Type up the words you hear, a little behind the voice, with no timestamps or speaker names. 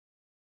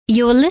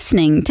You're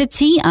listening to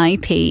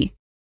TIP.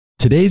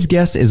 Today's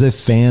guest is a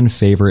fan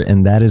favorite,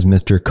 and that is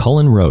Mr.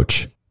 Cullen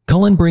Roche.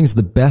 Cullen brings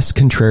the best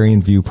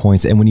contrarian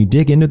viewpoints, and when you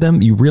dig into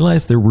them, you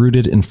realize they're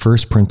rooted in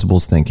first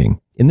principles thinking.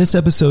 In this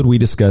episode, we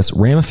discuss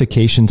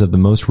ramifications of the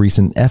most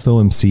recent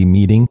FOMC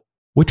meeting,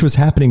 which was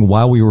happening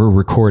while we were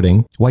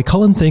recording, why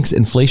Cullen thinks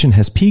inflation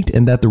has peaked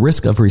and that the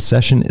risk of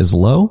recession is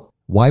low,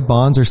 why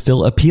bonds are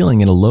still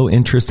appealing in a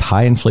low-interest,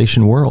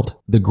 high-inflation world,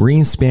 the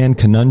Greenspan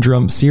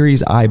conundrum,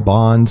 Series I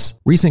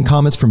bonds, recent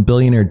comments from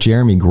billionaire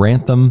Jeremy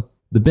Grantham,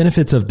 the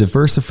benefits of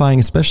diversifying,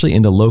 especially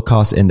into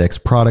low-cost index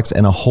products,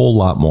 and a whole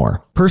lot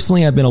more.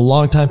 Personally, I've been a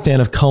longtime fan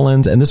of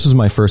Cullen's, and this was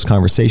my first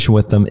conversation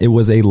with them. It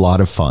was a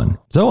lot of fun.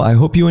 So I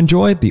hope you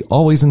enjoyed the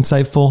always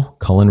insightful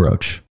Cullen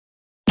Roche.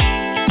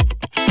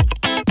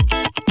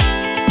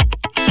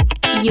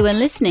 You are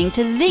listening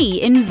to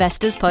The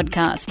Investors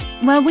Podcast,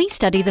 where we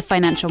study the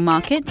financial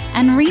markets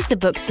and read the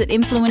books that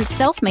influence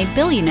self-made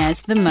billionaires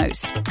the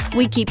most.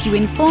 We keep you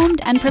informed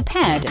and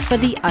prepared for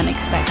the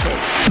unexpected.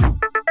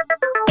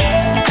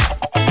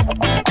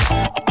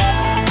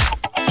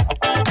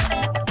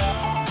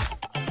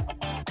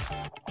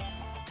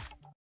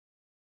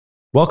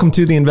 Welcome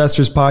to the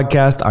Investors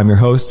Podcast. I'm your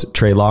host,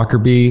 Trey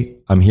Lockerbie.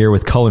 I'm here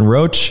with Cullen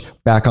Roche,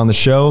 back on the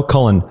show.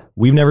 Cullen,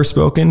 we've never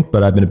spoken,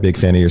 but I've been a big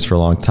fan of yours for a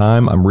long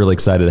time. I'm really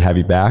excited to have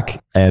you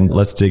back, and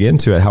let's dig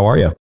into it. How are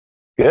you?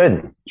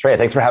 Good. Trey,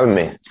 thanks for having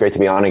me. It's great to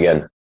be on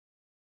again.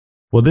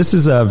 Well, this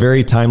is a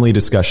very timely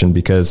discussion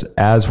because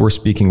as we're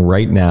speaking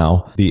right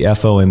now, the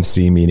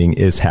FOMC meeting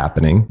is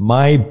happening.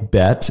 My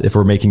bet, if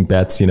we're making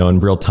bets, in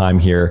real time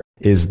here,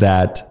 is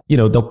that,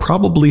 they'll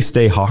probably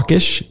stay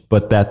hawkish,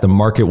 but that the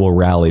market will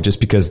rally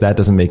just because that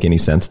doesn't make any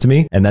sense to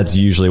me. And that's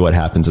usually what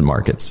happens in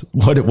markets.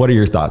 What are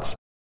your thoughts?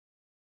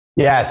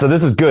 Yeah, so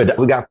this is good.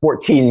 We got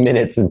 14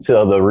 minutes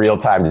until the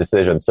real-time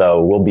decision.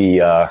 So we'll be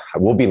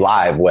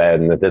live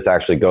when this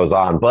actually goes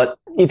on. But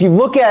if you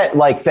look at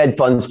like Fed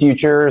fund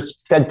futures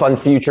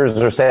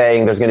are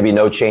saying there's going to be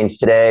no change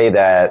today,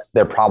 that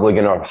they're probably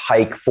going to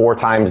hike 4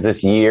 times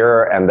this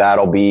year. And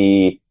that'll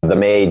be the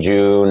May,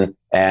 June,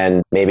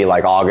 and maybe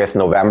like August,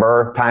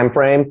 November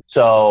timeframe.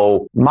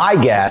 So my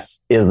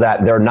guess is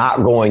that they're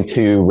not going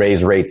to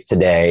raise rates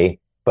today,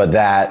 but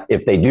that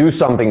if they do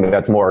something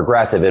that's more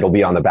aggressive, it'll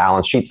be on the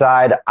balance sheet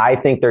side. I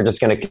think they're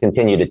just going to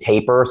continue to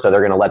taper. So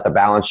they're going to let the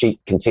balance sheet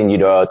continue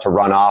to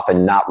run off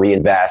and not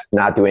reinvest,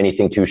 not do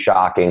anything too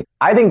shocking.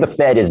 I think the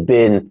Fed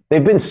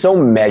they've been so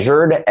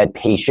measured and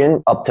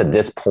patient up to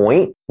this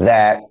point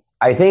that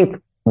I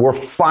think we're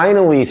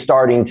finally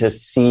starting to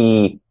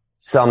see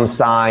some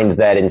signs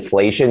that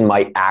inflation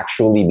might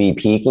actually be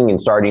peaking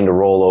and starting to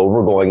roll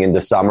over going into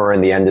summer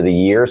and the end of the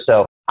year.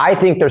 So I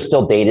think they're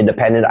still data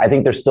dependent. I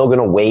think they're still going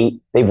to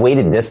wait. They've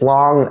waited this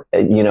long.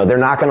 They're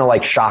not going to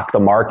like shock the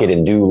market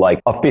and do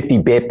like a 50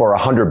 bip or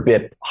 100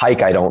 bip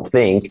hike, I don't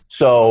think.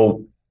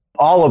 So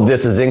all of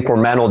this is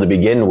incremental to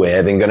begin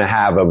with and going to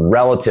have a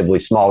relatively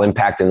small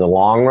impact in the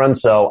long run.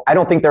 So I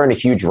don't think they're in a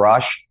huge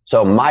rush.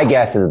 So my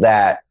guess is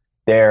that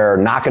they're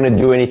not going to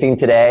do anything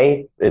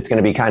today. It's going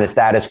to be kind of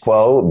status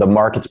quo. The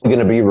market's going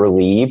to be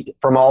relieved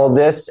from all of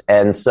this.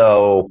 And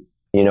so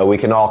we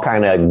can all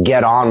kind of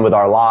get on with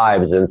our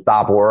lives and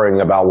stop worrying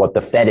about what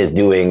the Fed is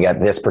doing at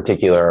this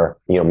particular,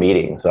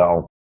 meeting.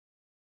 So.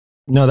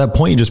 No, that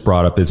point you just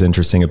brought up is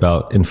interesting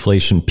about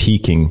inflation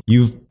peaking.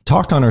 You've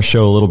talked on our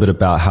show a little bit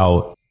about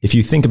how if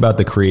you think about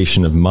the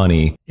creation of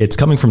money, it's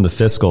coming from the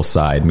fiscal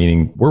side,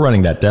 meaning we're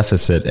running that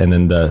deficit and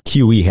then the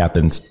QE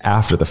happens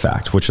after the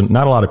fact, which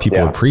not a lot of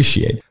people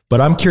appreciate.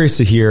 But I'm curious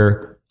to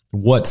hear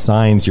what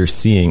signs you're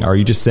seeing. Are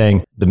you just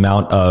saying the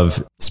amount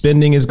of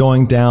spending is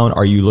going down?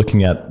 Are you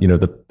looking at,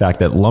 the fact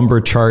that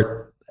lumber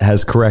chart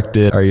has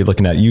corrected? Are you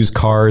looking at used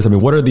cars? I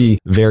mean, what are the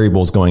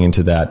variables going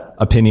into that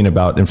opinion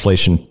about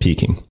inflation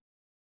peaking?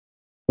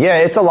 Yeah,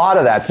 it's a lot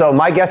of that. So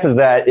my guess is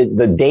that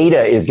the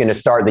data is going to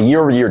start, the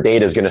year-over-year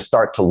data is going to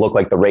start to look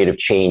like the rate of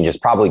change is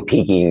probably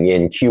peaking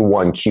in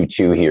Q1,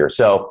 Q2 here.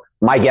 So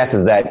my guess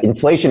is that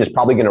inflation is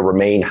probably going to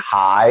remain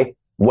high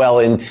well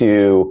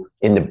into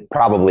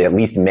probably at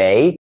least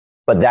May.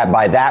 But that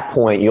by that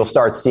point, you'll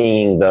start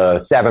seeing the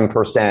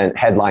 7%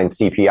 headline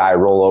CPI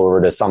roll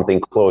over to something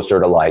closer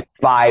to like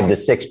 5 to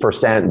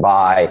 6%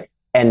 by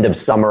end of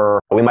summer.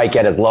 We might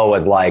get as low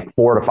as like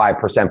 4 to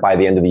 5% by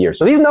the end of the year.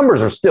 So these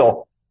numbers are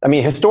still,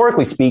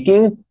 historically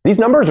speaking, these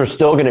numbers are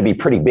still going to be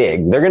pretty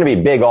big. They're going to be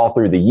big all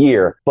through the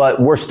year,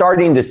 but we're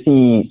starting to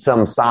see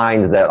some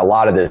signs that a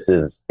lot of this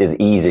is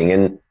easing.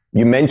 And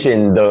you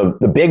mentioned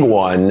the big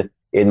one,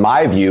 in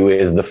my view,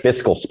 is the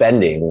fiscal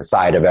spending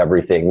side of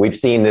everything. We've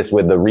seen this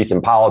with the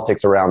recent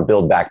politics around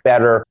Build Back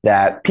Better,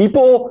 that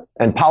people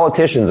and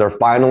politicians are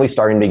finally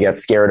starting to get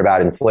scared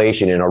about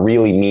inflation in a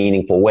really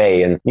meaningful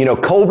way. And,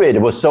 COVID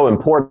was so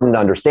important to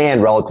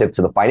understand relative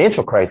to the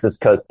financial crisis,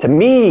 because to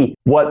me,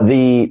 what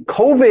the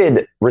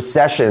COVID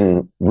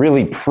recession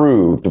really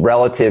proved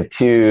relative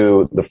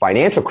to the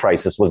financial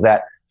crisis was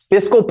that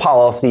fiscal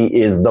policy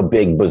is the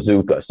big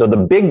bazooka. So the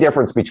big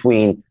difference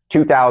between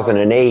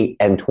 2008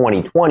 and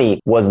 2020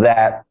 was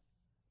that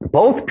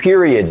both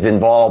periods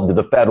involved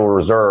the Federal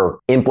Reserve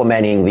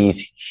implementing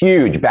these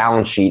huge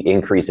balance sheet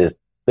increases.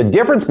 The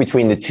difference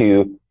between the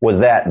two was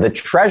that the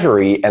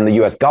Treasury and the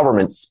U.S.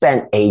 government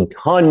spent a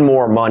ton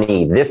more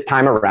money this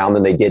time around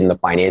than they did in the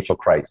financial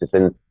crisis.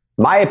 And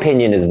my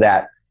opinion is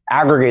that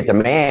aggregate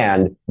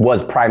demand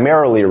was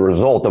primarily a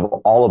result of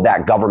all of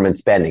that government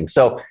spending.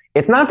 So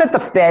it's not that the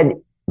Fed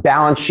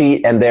balance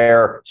sheet and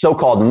their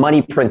so-called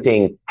money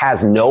printing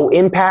has no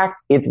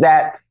impact. It's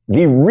that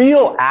the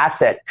real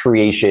asset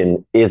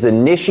creation is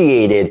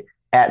initiated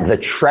at the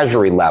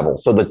Treasury level.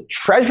 So the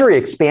Treasury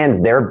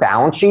expands their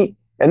balance sheet.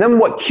 And then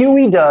what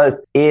QE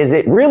does is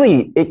it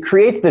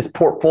creates this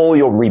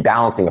portfolio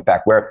rebalancing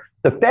effect where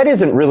the Fed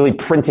isn't really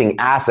printing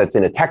assets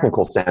in a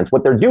technical sense.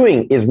 What they're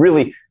doing is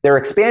really they're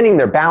expanding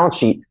their balance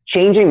sheet,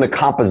 changing the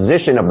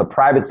composition of the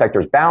private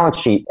sector's balance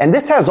sheet. And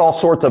this has all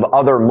sorts of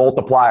other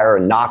multiplier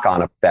and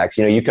knock-on effects.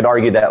 You could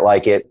argue that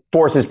it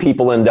forces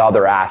people into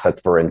other assets,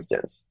 for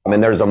instance.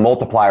 There's a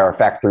multiplier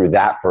effect through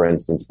that, for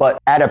instance.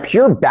 But at a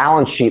pure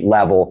balance sheet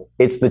level,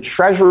 it's the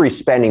Treasury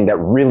spending that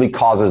really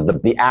causes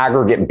the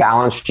aggregate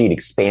balance sheet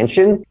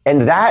expansion.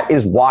 And that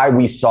is why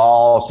we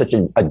saw such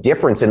a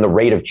difference in the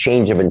rate of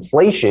change of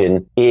inflation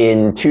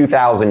in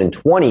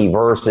 2020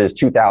 versus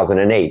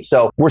 2008.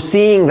 So we're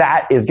seeing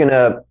that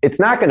it's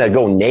not going to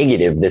go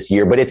negative this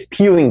year, but it's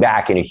peeling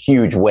back in a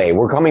huge way.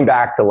 We're coming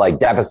back to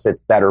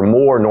deficits that are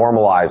more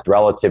normalized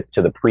relative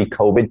to the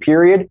pre-COVID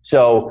period.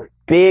 So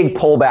big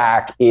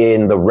pullback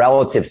in the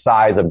relative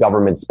size of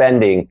government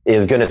spending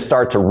is going to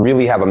start to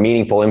really have a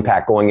meaningful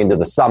impact going into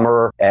the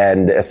summer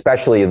and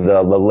especially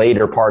the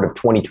later part of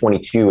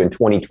 2022 and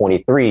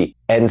 2023.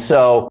 And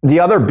so the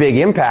other big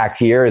impact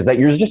here is that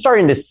you're just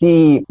starting to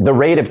see the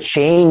rate of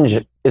change.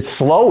 It's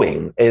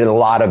slowing in a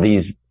lot of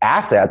these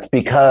assets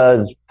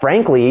because,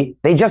 frankly,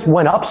 they just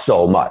went up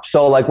so much.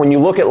 So when you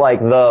look at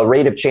the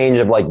rate of change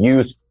of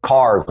used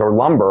cars or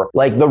lumber,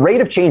 the rate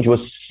of change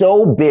was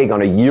so big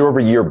on a year over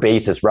year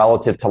basis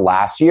relative to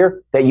last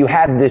year that you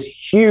had this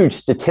huge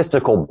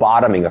statistical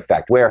bottoming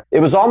effect where it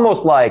was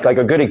almost like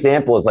a good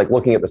example is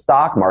looking at the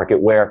stock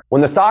market where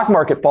when the stock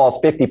market falls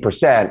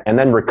 50% and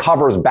then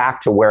recovers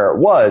back to where it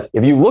was,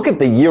 if you look at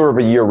the year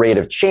over year rate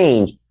of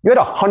change, you had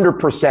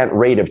 100%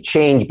 rate of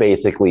change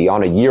basically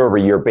on a year over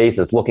year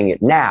basis looking at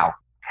now.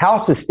 How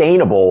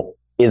sustainable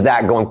is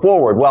that going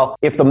forward? Well,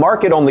 if the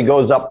market only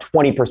goes up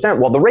 20%,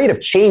 well, the rate of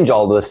change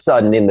all of a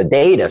sudden in the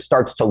data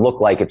starts to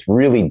look like it's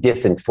really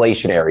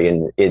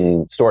disinflationary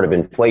in sort of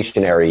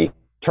inflationary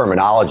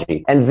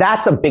terminology. And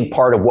that's a big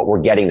part of what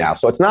we're getting now.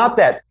 So it's not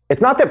that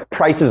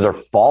prices are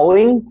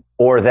falling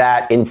or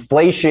that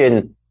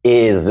inflation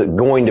is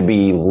going to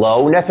be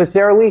low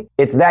necessarily.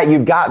 It's that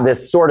you've got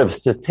this sort of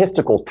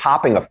statistical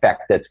topping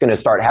effect that's going to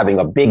start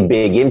having a big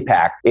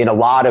impact in a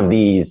lot of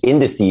these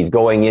indices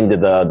going into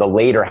the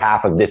later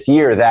half of this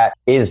year that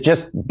is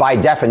just by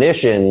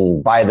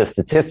definition, by the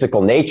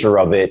statistical nature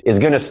of it, is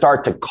going to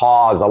start to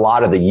cause a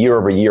lot of the year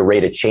over year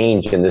rate of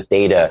change in this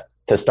data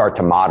to start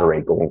to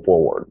moderate going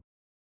forward.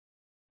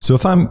 So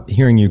if I'm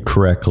hearing you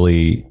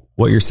correctly,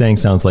 what you're saying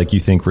sounds like you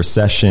think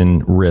recession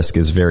risk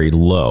is very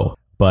low.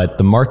 But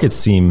the markets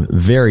seem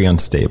very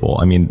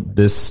unstable.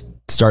 This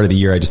start of the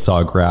year, I just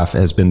saw a graph,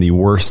 has been the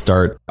worst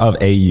start of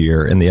a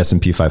year in the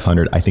S&P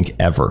 500, I think,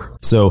 ever.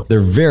 So they're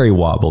very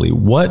wobbly.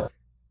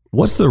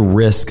 What's the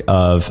risk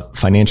of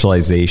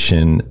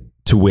financialization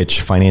to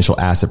which financial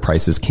asset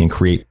prices can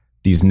create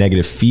these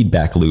negative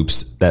feedback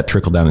loops that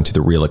trickle down into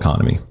the real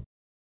economy?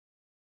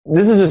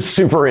 This is a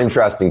super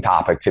interesting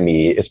topic to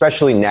me,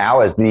 especially now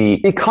as the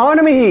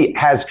economy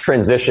has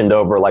transitioned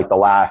over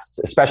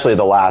especially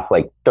the last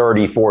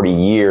 30, 40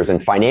 years,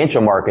 and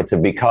financial markets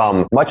have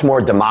become much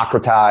more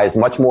democratized,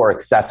 much more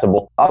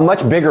accessible, a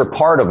much bigger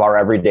part of our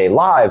everyday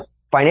lives.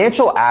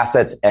 Financial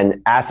assets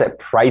and asset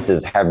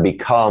prices have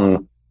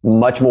become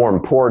much more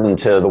important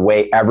to the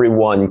way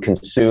everyone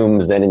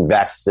consumes and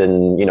invests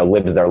and,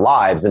 lives their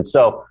lives. And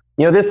so,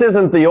 this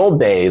isn't the old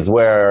days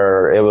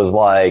where it was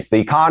the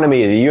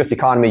U.S.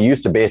 economy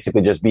used to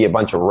basically just be a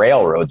bunch of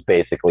railroads,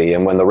 basically.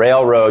 And when the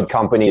railroad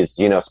companies,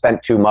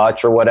 spent too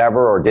much or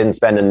whatever, or didn't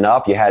spend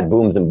enough, you had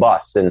booms and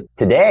busts. And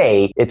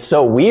today it's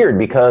so weird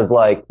because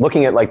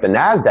looking at the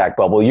NASDAQ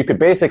bubble, you could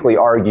basically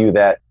argue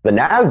that the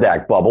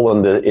NASDAQ bubble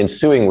and the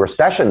ensuing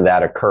recession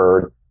that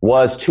occurred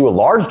was to a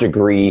large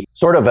degree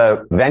sort of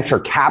a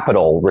venture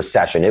capital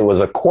recession. It was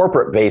a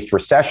corporate-based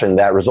recession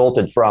that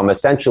resulted from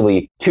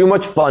essentially too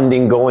much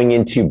funding going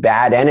into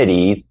bad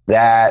entities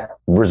that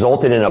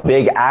resulted in a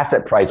big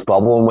asset price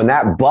bubble. And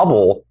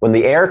when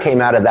the air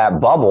came out of that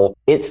bubble,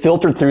 it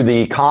filtered through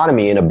the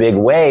economy in a big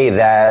way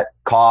that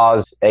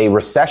caused a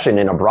recession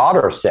in a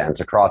broader sense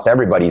across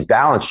everybody's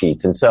balance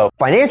sheets. And so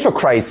financial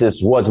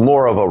crisis was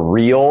more of a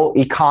real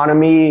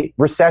economy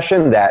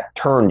recession that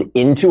turned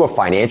into a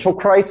financial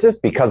crisis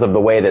because of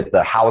the way that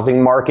the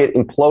housing market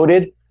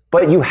imploded.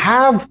 But you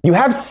have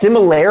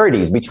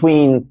similarities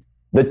between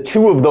the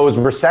two of those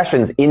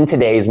recessions in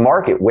today's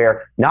market,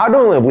 where not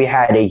only have we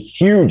had a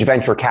huge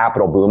venture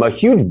capital boom, a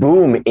huge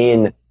boom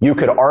in, you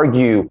could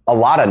argue, a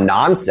lot of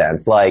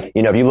nonsense. If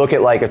you look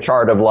at a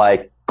chart of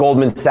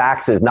Goldman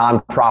Sachs's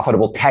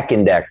non-profitable tech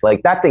index.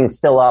 Like that thing's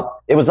still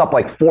up. It was up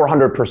like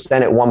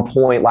 400% at one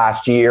point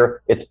last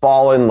year. It's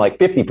fallen like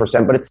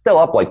 50%, but it's still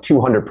up like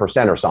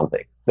 200% or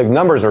something. The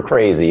numbers are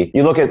crazy.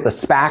 You look at the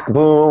SPAC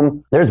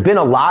boom. There's been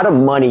a lot of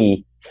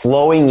money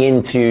flowing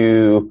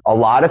into a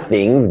lot of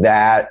things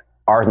that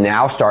are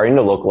now starting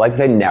to look like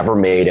they never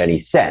made any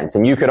sense.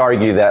 And you could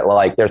argue that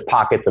like there's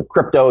pockets of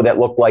crypto that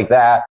look like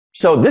that.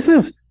 So this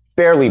is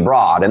fairly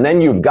broad. And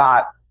then you've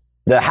got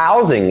the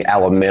housing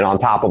element on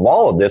top of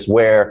all of this,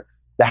 where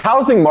the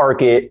housing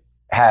market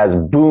has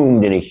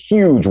boomed in a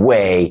huge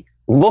way,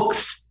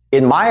 looks,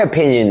 in my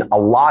opinion, a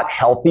lot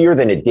healthier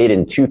than it did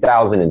in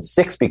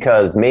 2006,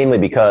 mainly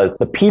because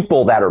the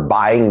people that are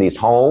buying these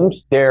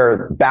homes,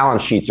 their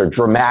balance sheets are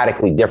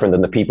dramatically different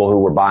than the people who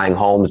were buying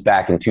homes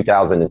back in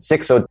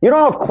 2006. So you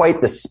don't have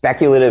quite the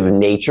speculative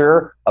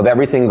nature of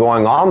everything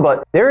going on,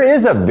 but there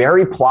is a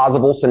very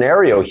plausible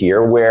scenario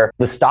here where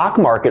the stock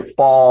market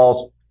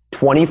falls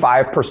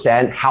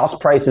 25%, house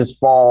prices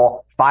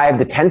fall 5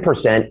 to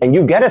 10%, and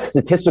you get a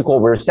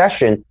statistical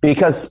recession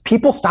because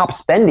people stop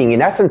spending,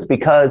 in essence,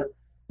 because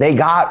they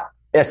got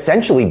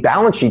essentially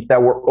balance sheets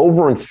that were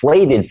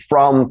overinflated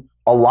from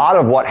a lot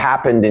of what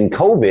happened in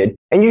COVID,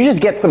 and you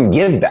just get some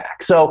give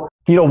back. So,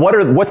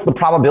 what's the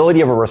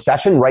probability of a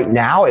recession right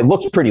now? It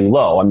looks pretty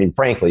low. I mean,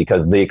 frankly,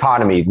 because the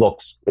economy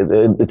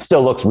it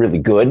still looks really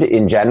good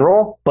in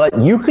general, but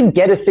you could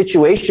get a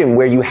situation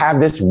where you have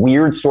this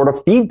weird sort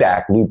of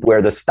feedback loop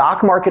where the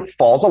stock market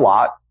falls a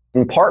lot,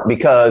 in part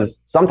because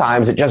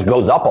sometimes it just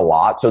goes up a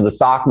lot. So the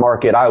stock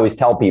market, I always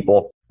tell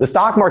people, the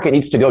stock market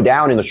needs to go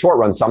down in the short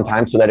run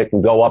sometimes so that it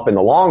can go up in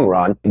the long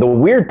run. The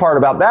weird part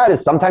about that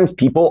is sometimes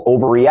people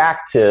overreact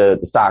to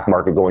the stock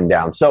market going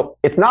down. So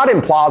it's not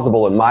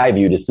implausible, in my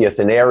view, to see a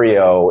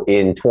scenario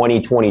in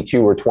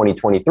 2022 or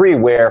 2023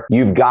 where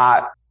you've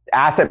got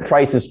asset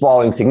prices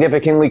falling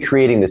significantly,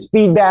 creating this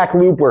feedback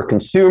loop where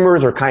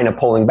consumers are kind of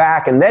pulling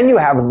back. And then you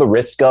have the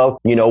risk of,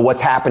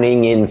 what's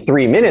happening in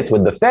 3 minutes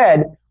with the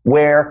Fed,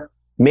 where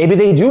maybe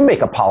they do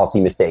make a policy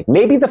mistake.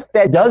 Maybe the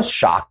Fed does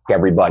shock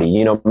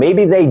everybody.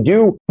 Maybe they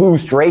do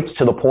boost rates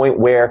to the point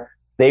where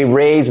they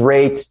raise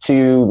rates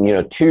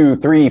to, 2,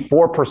 3,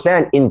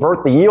 4%,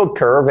 invert the yield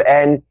curve.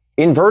 And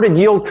inverted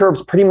yield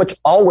curves pretty much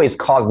always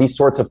cause these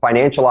sorts of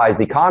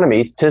financialized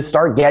economies to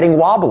start getting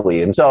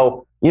wobbly. And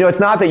so,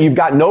 it's not that you've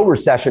got no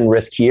recession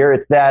risk here.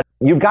 It's that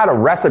you've got a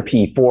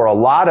recipe for a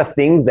lot of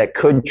things that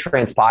could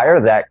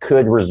transpire that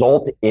could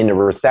result in a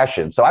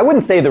recession. So I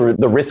wouldn't say the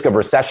risk of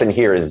recession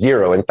here is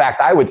zero. In fact,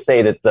 I would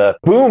say that the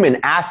boom in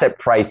asset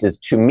prices,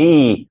 to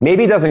me,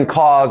 maybe doesn't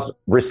cause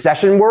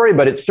recession worry,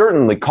 but it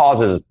certainly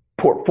causes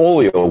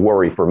portfolio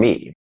worry for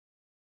me.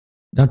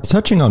 Now,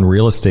 touching on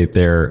real estate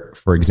there,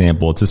 for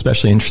example, it's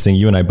especially interesting.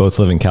 You and I both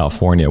live in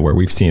California, where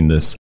we've seen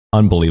this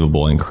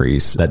unbelievable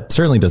increase that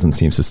certainly doesn't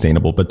seem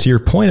sustainable. But to your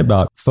point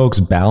about folks'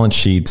 balance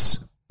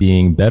sheets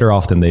being better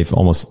off than they've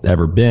almost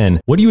ever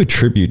been, what do you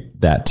attribute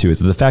that to?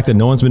 Is it the fact that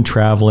no one's been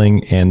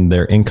traveling and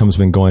their income's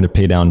been going to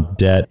pay down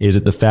debt? Is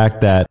it the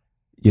fact that,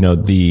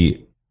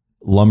 the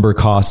lumber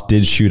cost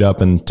did shoot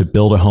up and to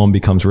build a home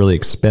becomes really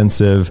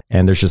expensive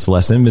and there's just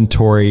less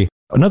inventory?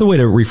 Another way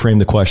to reframe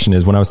the question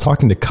is when I was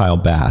talking to Kyle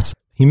Bass,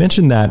 he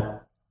mentioned that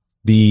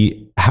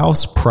the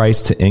house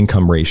price to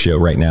income ratio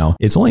right now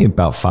is only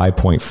about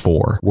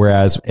 5.4,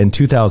 whereas in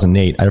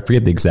 2008, I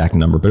forget the exact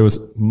number, but it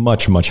was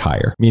much, much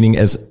higher. Meaning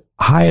as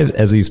high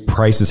as these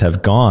prices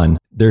have gone,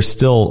 they're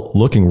still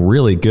looking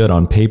really good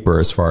on paper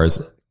as far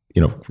as,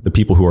 the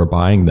people who are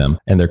buying them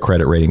and their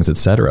credit ratings, et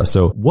cetera.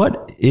 So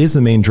what is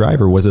the main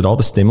driver? Was it all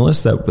the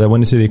stimulus that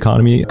went into the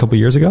economy a couple of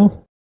years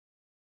ago?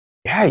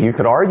 Yeah, you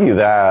could argue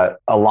that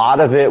a lot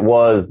of it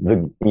was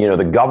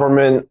the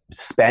government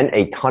spent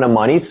a ton of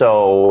money.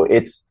 So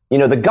it's,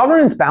 the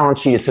government's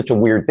balance sheet is such a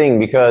weird thing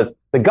because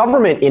the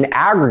government in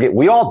aggregate,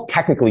 we all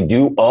technically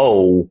do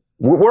owe,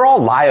 we're all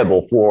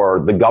liable for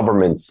the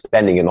government's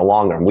spending in the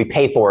long run. We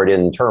pay for it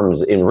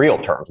in real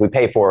terms. We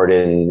pay for it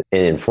in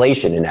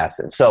inflation in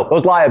essence. So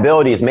those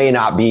liabilities may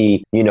not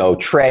be,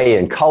 Trey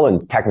and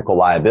Cullen's technical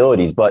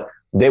liabilities, but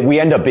that we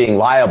end up being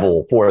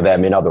liable for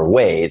them in other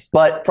ways.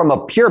 But from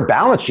a pure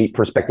balance sheet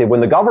perspective, when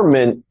the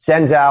government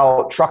sends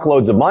out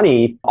truckloads of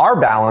money, our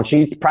balance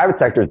sheet, private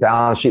sector's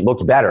balance sheet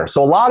looks better.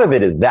 So a lot of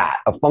it is that,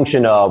 a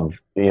function of,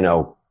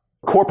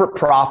 corporate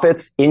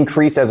profits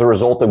increase as a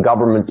result of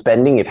government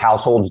spending if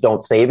households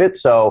don't save it.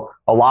 So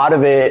a lot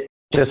of it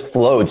just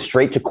flowed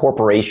straight to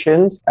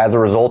corporations as a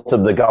result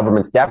of the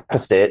government's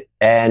deficit.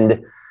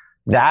 And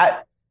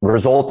that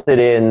resulted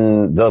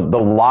in the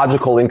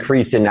logical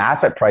increase in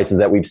asset prices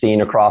that we've seen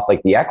across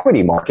like the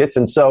equity markets.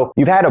 And so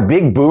you've had a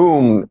big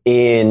boom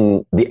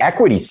in the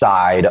equity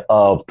side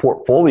of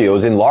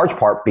portfolios in large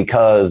part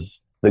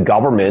because the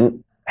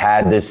government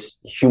had this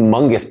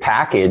humongous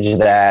package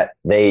that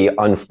they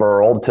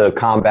unfurled to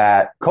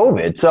combat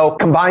COVID. So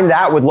combine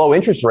that with low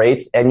interest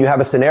rates and you have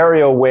a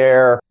scenario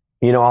where,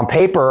 on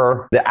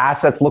paper, the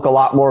assets look a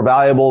lot more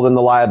valuable than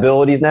the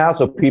liabilities now.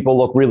 So people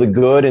look really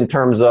good in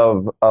terms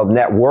of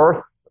net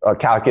worth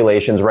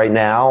calculations right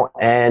now.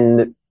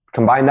 And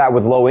combine that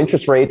with low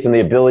interest rates and the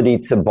ability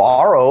to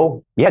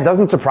borrow, yeah, it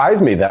doesn't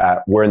surprise me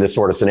that we're in this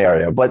sort of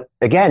scenario. But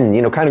again,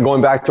 kind of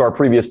going back to our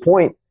previous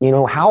point,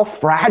 how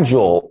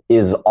fragile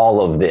is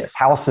all of this?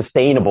 How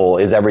sustainable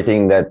is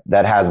everything that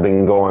has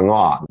been going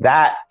on?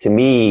 That, to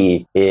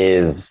me,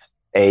 is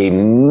a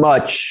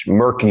much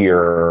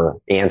murkier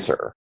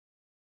answer.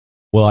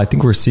 Well, I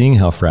think we're seeing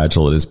how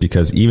fragile it is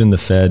because even the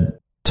Fed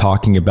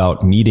talking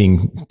about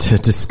needing to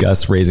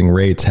discuss raising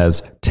rates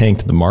has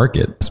tanked the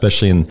market,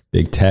 especially in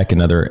big tech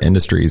and other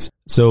industries.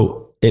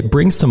 So it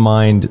brings to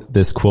mind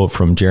this quote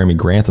from Jeremy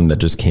Grantham that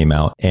just came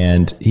out.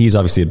 And he's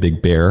obviously a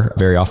big bear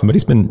very often, but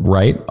he's been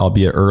right,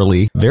 albeit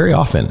early, very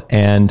often.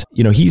 And,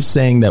 he's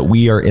saying that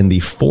we are in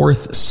the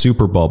fourth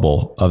super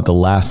bubble of the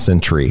last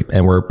century.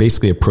 And we're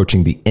basically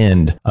approaching the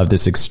end of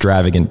this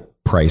extravagant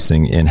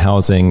pricing in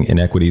housing, in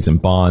equities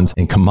and bonds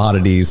and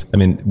commodities. I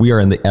mean, we are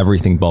in the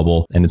everything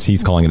bubble, and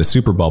he's calling it a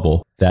super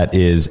bubble that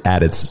is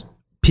at its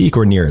peak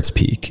or near its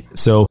peak.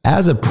 So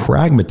as a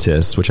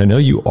pragmatist, which I know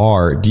you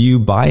are, do you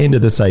buy into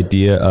this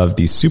idea of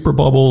these super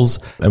bubbles?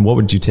 And what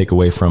would you take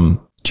away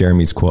from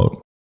Jeremy's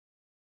quote?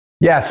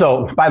 Yeah.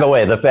 So by the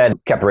way, the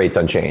Fed kept rates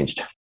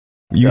unchanged.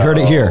 You heard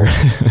it here.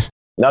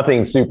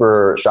 Nothing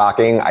super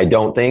shocking. I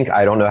don't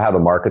know how the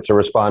markets are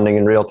responding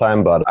in real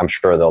time, but I'm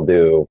sure they'll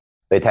do.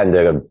 They tend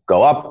to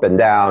go up and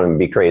down and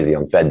be crazy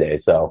on Fed day.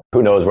 So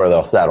who knows where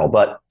they'll settle.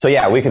 But so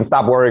yeah, we can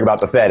stop worrying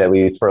about the Fed at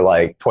least for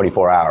like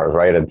 24 hours,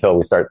 right? Until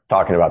we start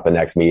talking about the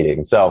next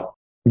meeting. So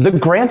the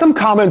Grantham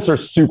comments are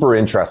super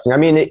interesting. I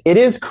mean, it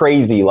is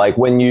crazy. Like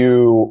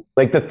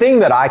the thing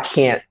that I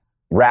can't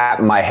wrap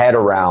my head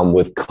around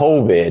with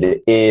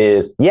COVID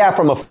is,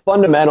 from a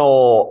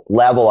fundamental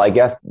level, I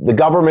guess the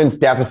government's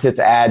deficits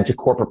add to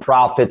corporate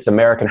profits.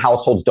 American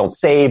households don't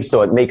save.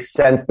 So it makes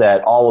sense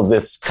that all of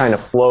this kind of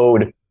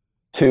flowed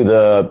to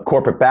the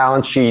corporate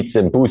balance sheets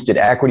and boosted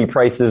equity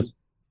prices.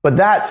 But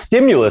that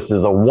stimulus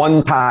is a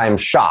one-time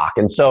shock.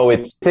 And so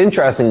it's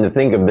interesting to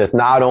think of this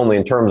not only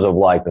in terms of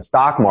like the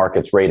stock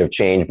market's rate of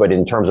change, but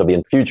in terms of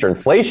the future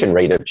inflation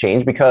rate of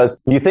change,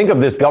 because you think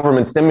of this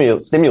government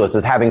stimulus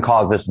as having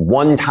caused this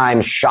one-time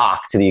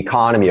shock to the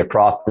economy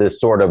across this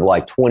sort of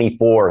like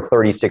 24 or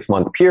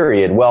 36-month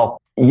period.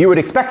 Well, you would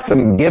expect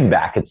some give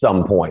back at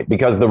some point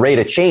because the rate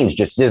of change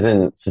just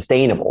isn't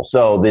sustainable.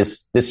 So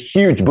this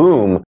huge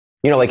boom,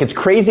 it's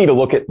crazy to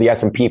look at the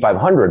S&P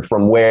 500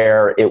 from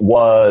where it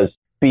was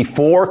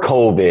before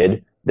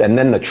COVID and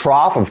then the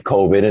trough of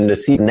COVID and to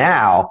see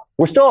now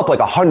we're still up like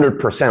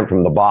 100%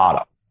 from the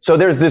bottom. So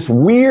there's this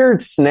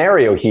weird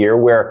scenario here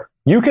where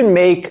you can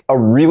make a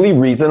really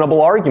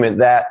reasonable argument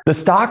that the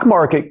stock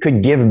market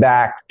could give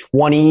back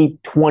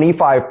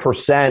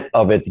 25%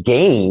 of its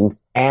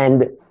gains.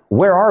 And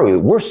where are we?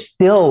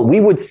 We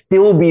would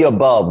still be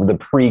above the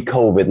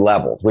pre-COVID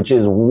levels, which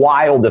is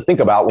wild to think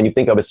about when you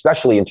think of,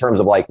 especially in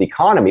terms of like the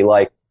economy,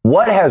 like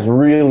what has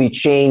really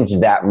changed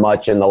that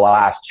much in the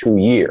last 2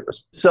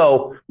 years?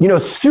 So,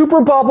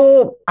 super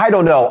bubble, I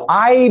don't know.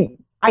 I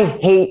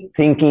hate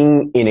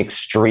thinking in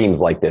extremes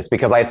like this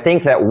because I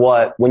think that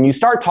when you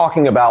start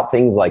talking about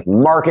things like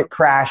market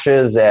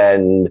crashes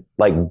and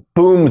like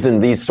booms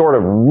and these sort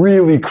of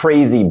really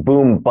crazy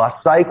boom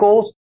bust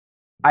cycles,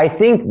 I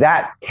think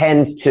that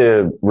tends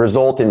to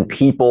result in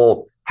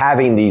people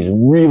having these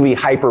really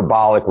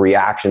hyperbolic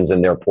reactions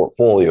in their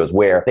portfolios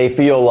where they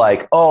feel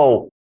like,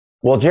 oh,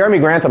 well, Jeremy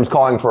Grantham's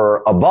calling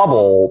for a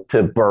bubble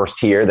to burst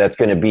here that's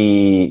going to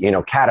be,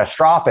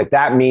 catastrophic.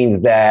 That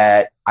means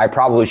that I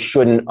probably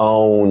shouldn't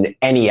own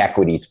any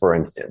equities, for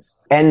instance.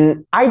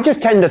 And I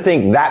just tend to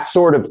think that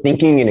sort of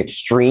thinking in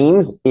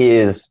extremes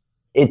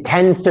it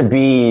tends to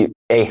be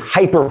a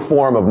hyper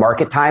form of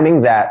market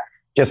timing that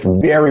just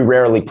very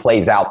rarely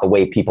plays out the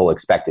way people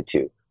expect it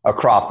to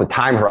across the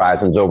time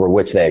horizons over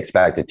which they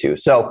expect it to.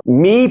 So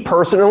me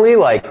personally,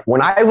 like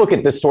when I look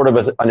at this sort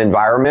of an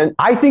environment,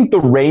 I think the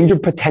range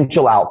of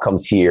potential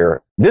outcomes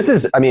here,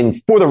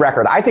 for the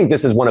record, I think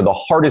this is one of the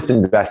hardest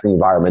investing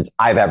environments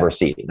I've ever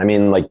seen. I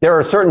mean, like there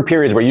are certain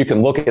periods where you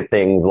can look at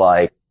things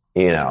like,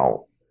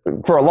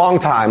 for a long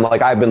time,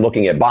 like I've been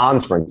looking at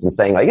bonds, for instance,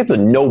 saying like it's a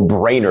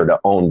no-brainer to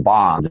own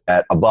bonds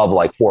at above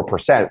like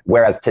 4%.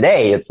 Whereas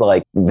today, it's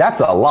like that's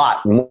a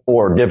lot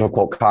more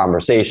difficult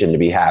conversation to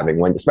be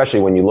having, especially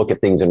when you look at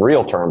things in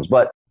real terms.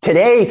 But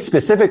today,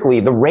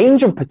 specifically, the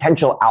range of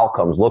potential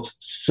outcomes looks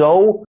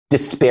so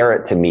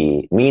disparate to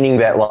me, meaning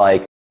that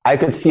like I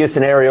could see a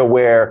scenario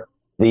where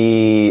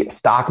the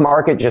stock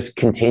market just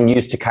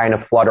continues to kind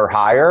of flutter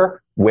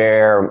higher,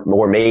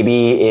 or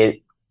maybe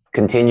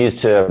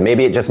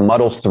maybe it just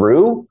muddles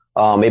through.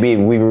 Maybe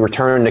we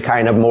return to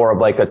kind of more of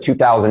like a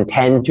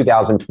 2010,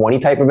 2020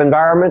 type of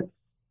environment.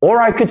 Or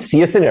I could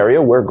see a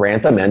scenario where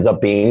Grantham ends up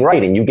being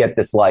right. And you get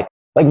this like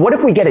what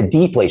if we get a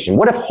deflation?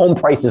 What if home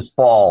prices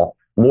fall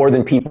more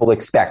than people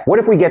expect? What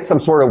if we get some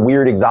sort of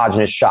weird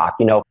exogenous shock?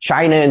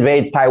 China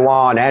invades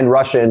Taiwan and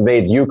Russia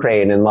invades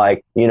Ukraine, and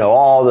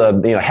all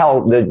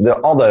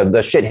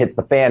the shit hits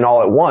the fan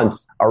all at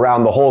once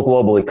around the whole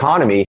global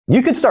economy.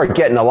 You could start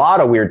getting a lot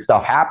of weird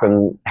stuff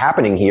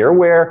happening here,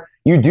 where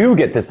you do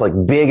get this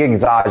big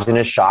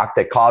exogenous shock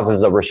that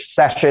causes a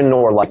recession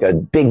or a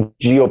big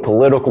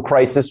geopolitical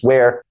crisis,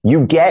 where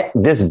you get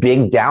this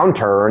big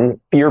downturn,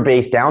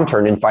 fear-based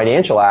downturn in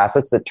financial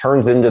assets that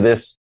turns into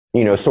this,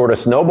 sort of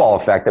snowball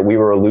effect that we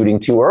were alluding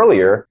to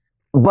earlier.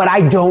 But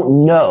I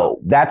don't know.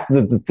 That's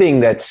the thing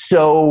that's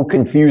so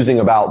confusing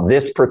about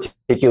this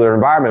particular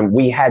environment.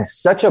 We had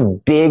such a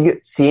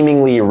big,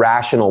 seemingly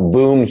irrational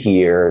boom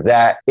here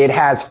that it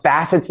has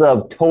facets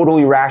of total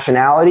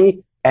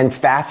irrationality and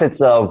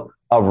facets of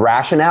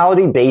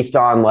rationality based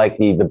on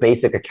the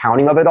basic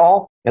accounting of it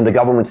all and the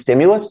government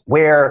stimulus,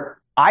 where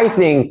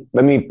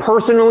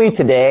personally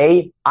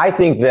today, I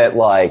think that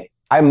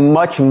I'm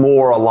much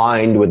more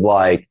aligned with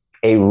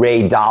a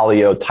Ray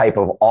Dalio type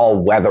of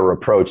all-weather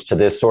approach to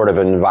this sort of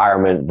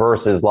environment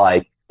versus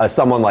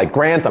someone like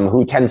Grantham,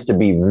 who tends to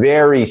be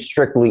very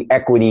strictly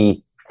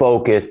equity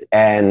focused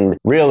and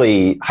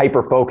really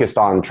hyper-focused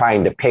on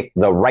trying to pick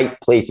the right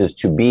places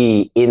to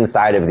be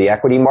inside of the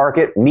equity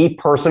market. Me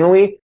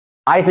personally,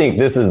 I think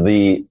this is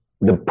the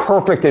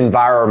perfect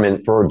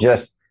environment for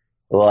just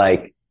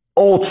ultra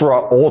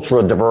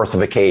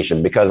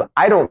diversification, because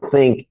I don't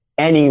think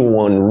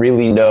anyone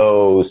really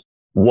knows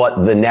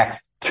what the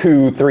next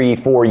 2, 3,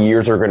 4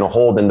 years are going to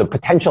hold. And the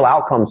potential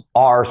outcomes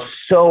are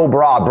so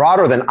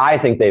broader than I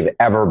think they've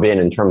ever been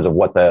in terms of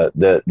what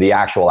the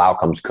actual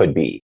outcomes could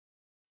be.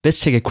 Let's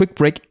take a quick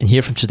break and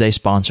hear from today's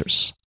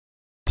sponsors.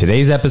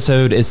 Today's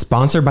episode is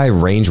sponsored by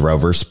Range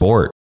Rover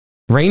Sport.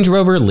 Range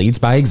Rover leads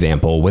by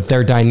example with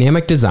their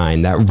dynamic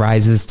design that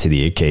rises to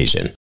the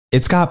occasion.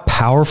 It's got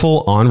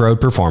powerful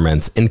on-road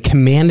performance and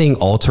commanding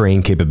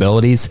all-terrain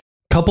capabilities,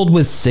 coupled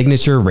with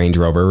signature Range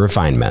Rover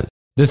refinement.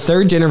 The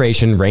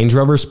third-generation Range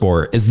Rover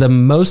Sport is the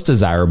most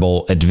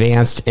desirable,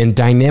 advanced, and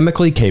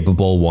dynamically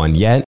capable one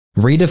yet,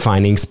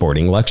 redefining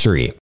sporting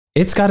luxury.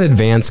 It's got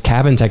advanced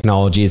cabin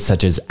technologies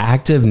such as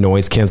active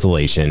noise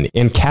cancellation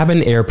and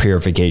cabin air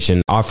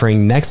purification,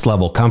 offering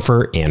next-level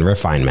comfort and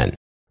refinement.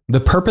 The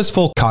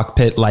purposeful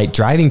cockpit-like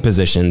driving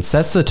position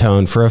sets the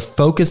tone for a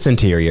focused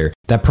interior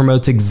that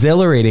promotes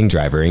exhilarating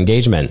driver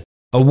engagement.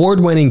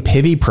 Award-winning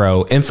Pivi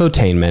Pro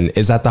infotainment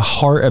is at the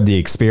heart of the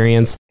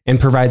experience and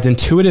provides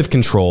intuitive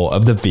control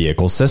of the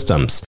vehicle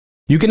systems.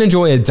 You can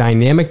enjoy a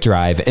dynamic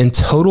drive and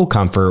total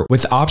comfort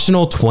with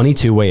optional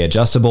 22-way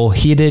adjustable,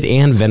 heated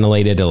and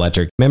ventilated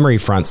electric memory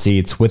front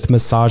seats with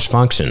massage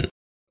function.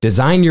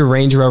 Design your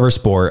Range Rover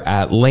Sport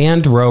at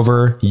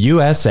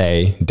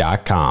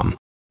LandRoverUSA.com.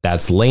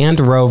 That's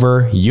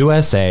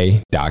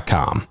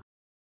LandRoverUSA.com.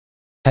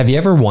 Have you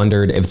ever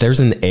wondered if there's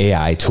an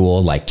AI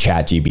tool like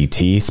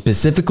ChatGPT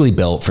specifically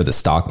built for the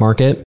stock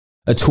market?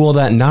 A tool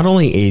that not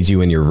only aids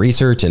you in your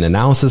research and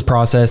analysis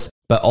process,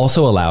 but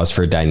also allows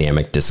for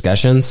dynamic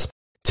discussions?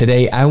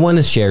 Today, I want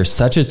to share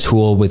such a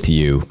tool with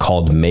you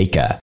called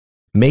Meka.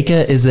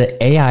 Meka is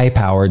the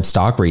AI-powered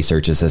stock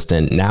research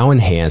assistant now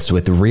enhanced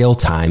with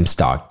real-time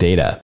stock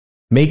data.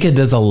 Meka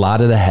does a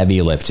lot of the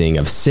heavy lifting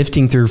of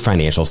sifting through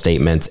financial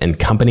statements and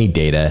company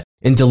data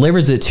and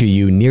delivers it to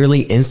you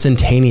nearly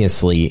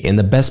instantaneously, and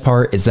the best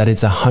part is that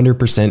it's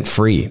 100%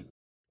 free.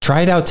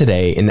 Try it out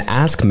today and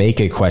ask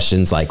Meka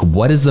questions like,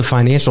 what is the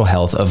financial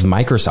health of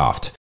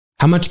Microsoft?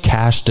 How much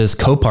cash does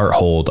Copart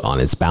hold on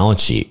its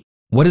balance sheet?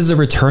 What is the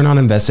return on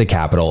invested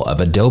capital of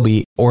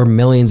Adobe, or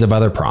millions of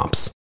other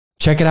prompts?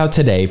 Check it out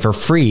today for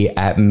free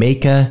at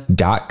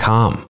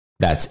Meka.com.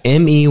 That's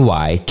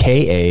MEYKA.com.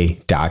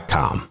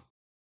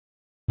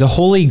 The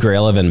Holy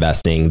Grail of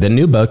Investing, the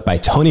new book by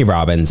Tony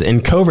Robbins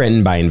and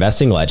co-written by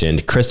investing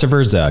legend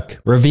Christopher Zook,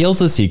 reveals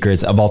the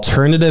secrets of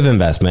alternative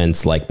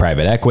investments like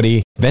private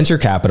equity, venture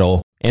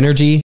capital,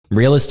 energy,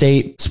 real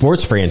estate,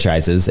 sports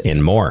franchises,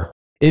 and more.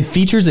 It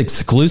features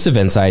exclusive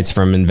insights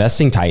from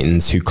investing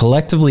titans who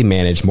collectively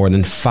manage more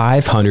than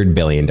 $500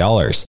 billion,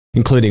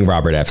 including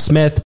Robert F.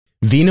 Smith,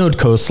 Vinod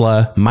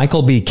Khosla,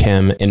 Michael B.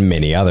 Kim, and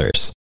many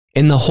others.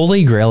 In the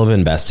Holy Grail of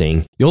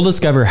Investing, you'll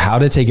discover how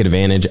to take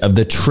advantage of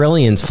the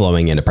trillions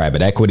flowing into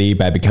private equity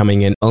by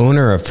becoming an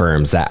owner of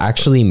firms that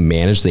actually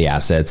manage the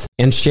assets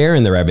and share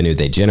in the revenue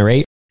they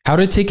generate, how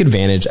to take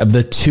advantage of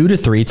the 2 to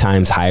 3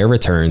 times higher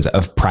returns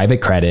of private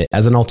credit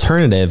as an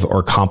alternative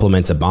or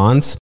complement to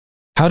bonds,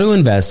 how to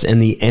invest in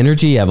the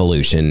energy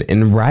evolution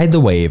and ride the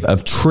wave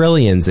of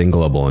trillions in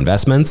global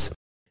investments,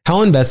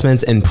 how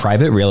investments in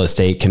private real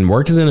estate can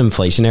work as an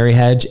inflationary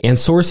hedge and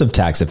source of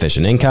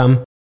tax-efficient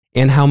income,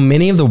 and how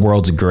many of the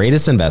world's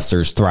greatest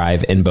investors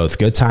thrive in both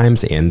good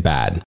times and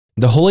bad.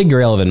 The Holy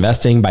Grail of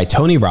Investing by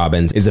Tony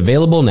Robbins is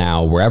available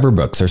now wherever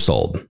books are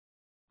sold.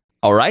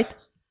 All right,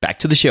 back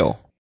to the show.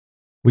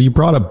 Well, you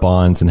brought up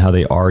bonds and how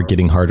they are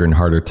getting harder and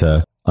harder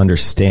to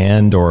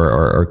understand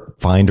or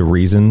find a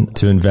reason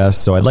to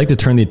invest. So I'd like to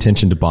turn the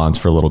attention to bonds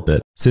for a little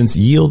bit. Since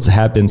yields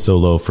have been so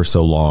low for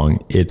so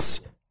long,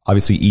 it's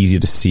obviously easy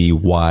to see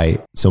why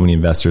so many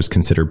investors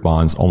consider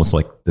bonds almost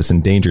like this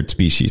endangered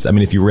species. I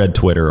mean, if you read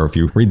Twitter or if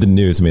you read the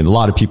news, I mean, a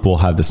lot of people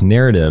have this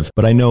narrative,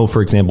 but I know,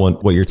 for example,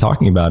 what you're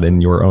talking about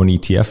in your own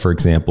ETF, for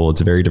example,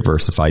 it's very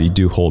diversified. You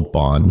do hold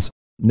bonds.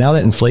 Now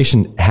that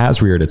inflation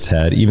has reared its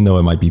head, even though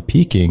it might be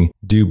peaking,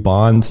 do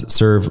bonds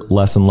serve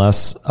less and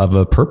less of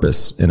a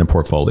purpose in a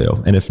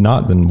portfolio? And if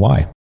not, then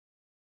why?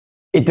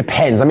 It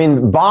depends. I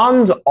mean,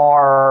 bonds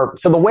are,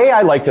 so the way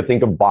I like to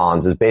think of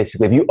bonds is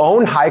basically if you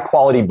own high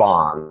quality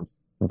bonds,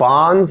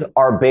 bonds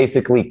are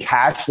basically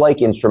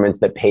cash-like instruments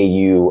that pay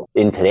you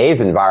in today's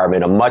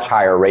environment a much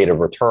higher rate of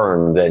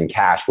return than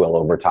cash will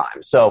over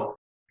time. So,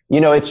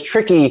 it's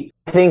tricky.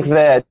 I think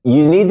that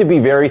you need to be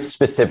very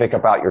specific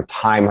about your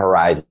time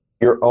horizon.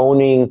 You're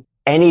owning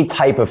any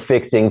type of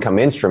fixed income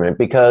instrument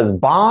because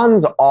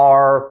bonds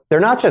they're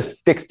not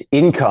just fixed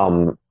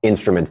income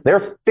instruments, they're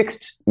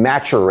fixed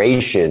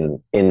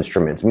maturation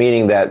instruments,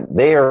 meaning that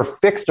they are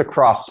fixed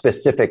across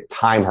specific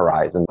time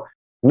horizons.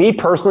 Me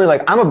personally,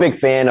 I'm a big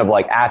fan of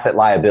asset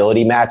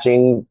liability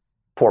matching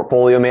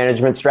portfolio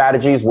management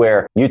strategies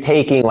where you're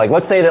taking,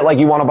 let's say that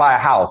you want to buy a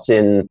house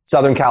in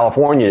Southern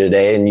California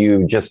today and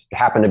you just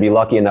happen to be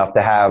lucky enough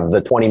to have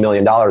the $20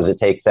 million it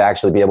takes to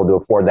actually be able to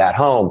afford that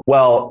home.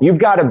 Well, you've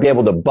got to be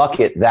able to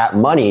bucket that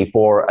money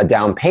for a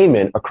down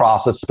payment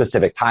across a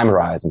specific time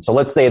horizon. So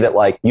let's say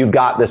that you've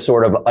got this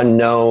sort of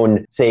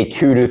unknown, say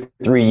 2 to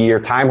 3 year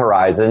time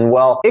horizon.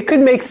 Well, it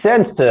could make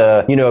sense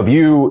to, if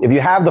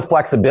you have the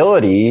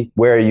flexibility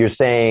where you're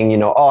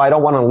saying, I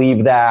don't want to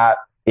leave that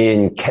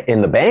in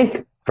the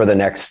bank for the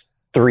next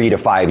 3 to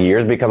 5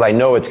 years because I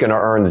know it's going to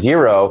earn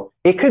zero.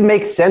 It could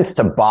make sense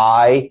to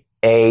buy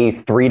a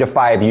 3 to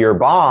 5 year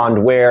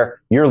bond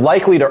where you're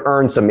likely to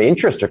earn some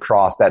interest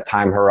across that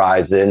time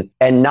horizon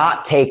and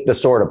not take the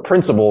sort of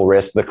principal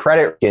risk, the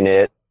credit in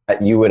it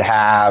that you would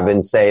have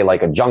in, say,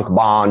 a junk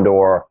bond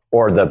or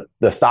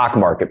the stock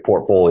market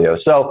portfolio.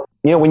 So,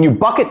 when you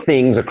bucket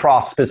things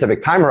across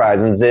specific time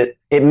horizons, it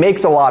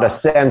makes a lot of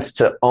sense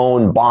to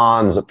own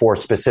bonds for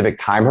specific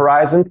time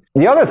horizons.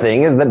 The other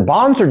thing is that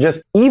bonds are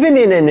just, even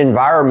in an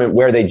environment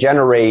where they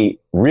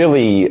generate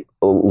really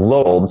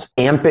low yields,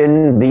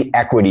 dampen the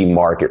equity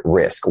market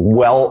risk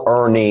while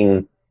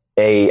earning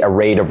a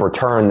rate of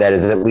return that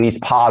is at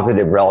least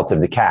positive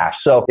relative to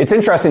cash. So it's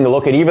interesting to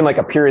look at even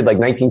a period like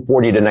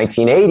 1940 to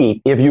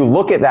 1980. If you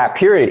look at that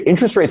period,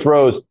 interest rates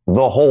rose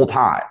the whole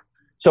time.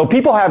 So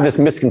people have this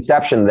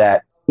misconception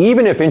that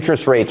even if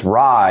interest rates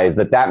rise,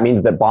 that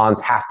means that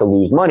bonds have to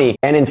lose money.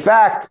 And in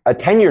fact, a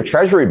 10-year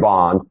treasury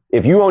bond,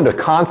 if you owned a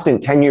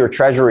constant 10-year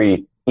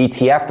treasury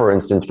ETF, for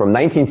instance, from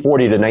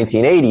 1940 to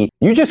 1980,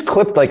 you just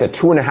clipped a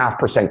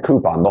 2.5%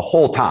 coupon the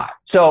whole time.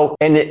 So,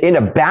 and in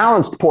a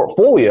balanced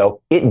portfolio,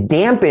 it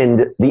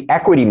dampened the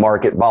equity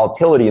market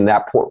volatility in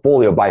that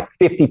portfolio by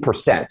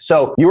 50%.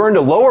 So you earned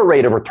a lower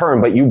rate of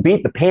return, but you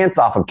beat the pants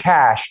off of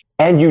cash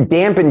and you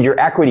dampened your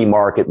equity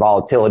market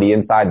volatility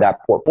inside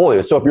that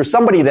portfolio. So if you're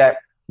somebody that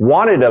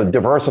wanted a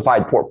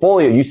diversified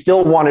portfolio, you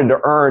still wanted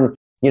to earn,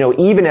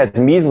 even as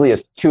measly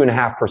as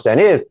 2.5%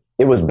 is,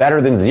 it was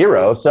better than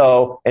zero.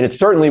 So, and it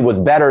certainly was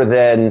better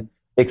than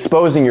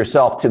exposing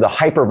yourself to the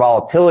hyper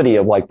volatility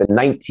of the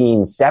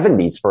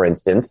 1970s, for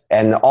instance,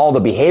 and all the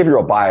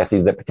behavioral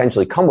biases that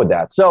potentially come with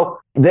that. So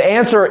the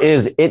answer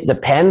is it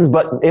depends.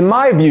 But in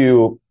my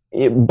view,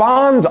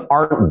 bonds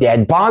aren't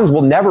dead. Bonds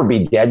will never be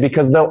dead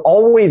because there'll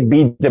always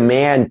be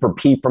demand from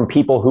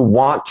people who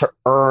want to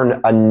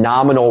earn a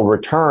nominal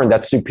return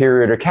that's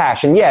superior to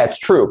cash. And yeah, it's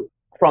true.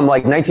 From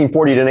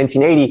 1940 to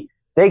 1980,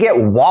 they get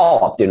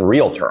walloped in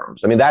real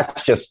terms. I mean,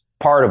 that's just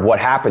part of what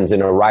happens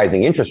in a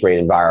rising interest rate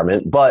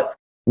environment. But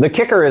the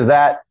kicker is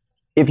that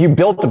if you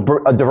built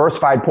a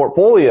diversified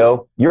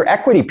portfolio, your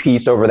equity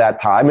piece over that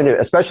time, and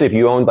especially if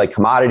you owned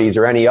commodities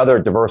or any other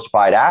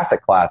diversified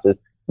asset classes,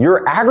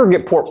 your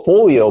aggregate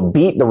portfolio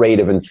beat the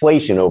rate of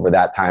inflation over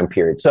that time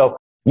period. So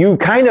you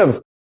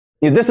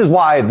this is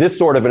why this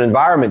sort of an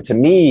environment to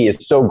me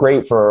is so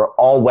great for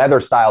all weather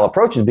style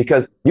approaches,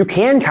 because you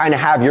can kind of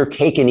have your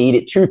cake and eat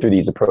it too through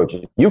these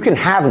approaches. You can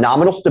have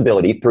nominal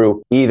stability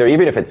through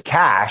even if it's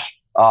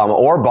cash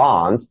or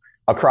bonds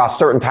across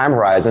certain time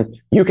horizons.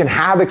 You can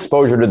have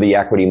exposure to the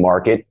equity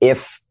market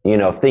if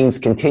things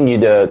continue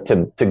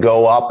to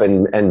go up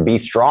and be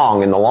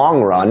strong in the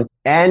long run.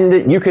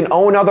 And you can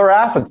own other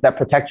assets that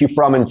protect you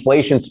from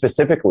inflation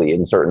specifically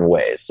in certain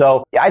ways.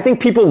 So I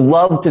think people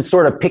love to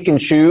sort of pick and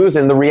choose.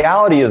 And the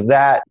reality is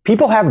that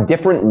people have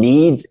different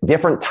needs,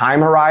 different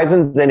time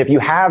horizons. And if you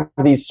have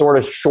these sort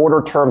of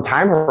shorter term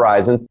time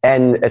horizons,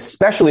 and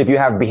especially if you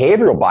have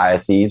behavioral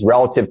biases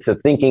relative to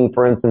thinking,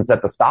 for instance,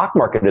 that the stock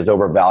market is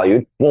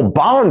overvalued, well,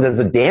 bonds as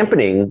a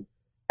dampening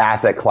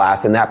asset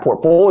class in that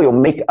portfolio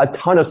make a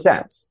ton of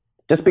sense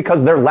just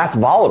because they're less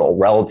volatile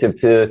relative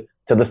to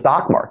the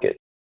stock market.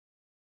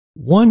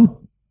 One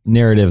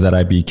narrative that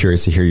I'd be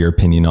curious to hear your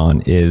opinion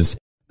on is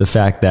the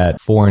fact that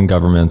foreign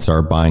governments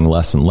are buying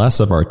less and less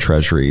of our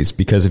treasuries.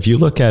 Because if you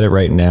look at it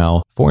right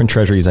now, foreign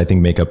treasuries, I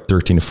think, make up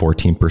 13 to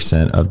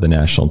 14% of the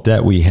national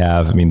debt we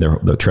have. I mean,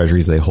 the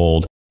treasuries they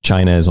hold.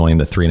 China is only in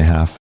the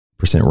 3.5%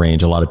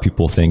 range. A lot of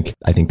people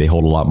I think they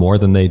hold a lot more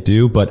than they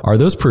do, but are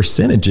those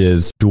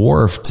percentages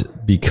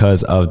dwarfed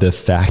because of the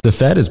fact the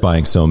Fed is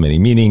buying so many?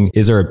 Meaning,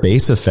 is there a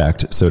base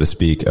effect, so to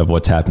speak, of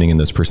what's happening in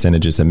those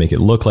percentages that make it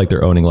look like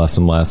they're owning less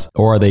and less,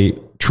 or are they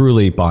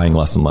truly buying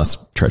less and less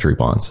treasury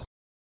bonds?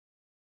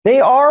 They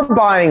are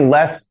buying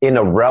less in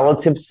a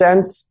relative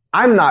sense.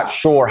 I'm not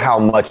sure how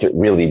much it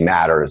really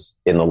matters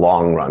in the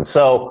long run.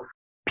 So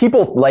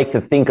people like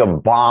to think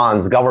of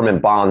bonds,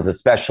 government bonds,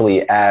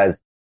 especially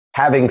as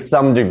having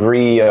some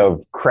degree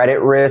of credit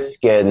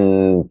risk.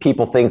 And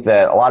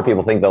a lot of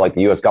people think that like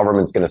the US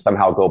government's going to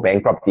somehow go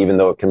bankrupt, even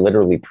though it can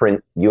literally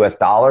print US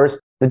dollars.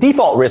 The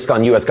default risk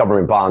on US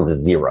government bonds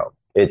is zero.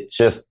 It's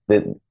just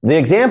the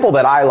example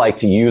that I like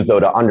to use, though,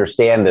 to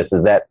understand this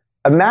is that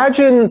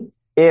imagine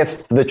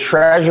if the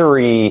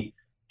Treasury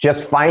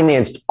just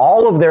financed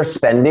all of their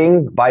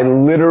spending by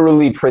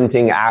literally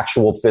printing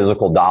actual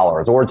physical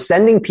dollars or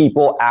sending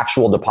people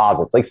actual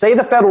deposits. Like say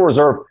the Federal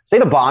Reserve, say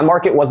the bond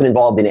market wasn't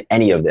involved in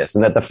any of this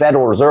and that the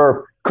Federal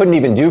Reserve couldn't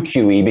even do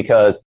QE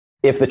because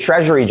if the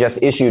Treasury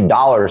just issued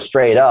dollars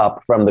straight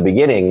up from the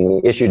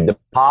beginning, issued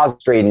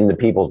deposits straight into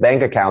people's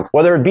bank accounts,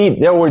 there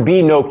would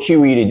be no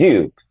QE to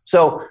do.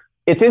 So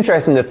it's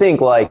interesting to think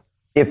like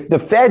if the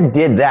Fed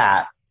did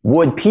that,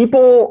 would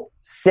people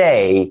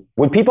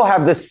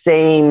have the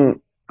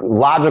same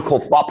logical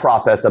thought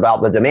process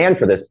about the demand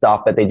for this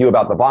stuff that they do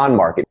about the bond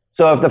market?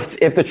 So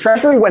if the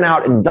Treasury went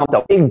out and dumped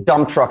a big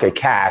dump truck of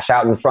cash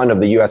out in front of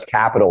the US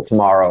Capitol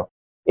tomorrow,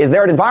 is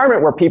there an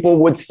environment where people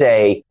would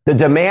say the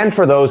demand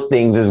for those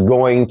things is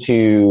going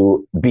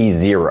to be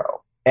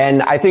zero?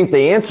 And I think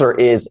the answer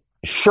is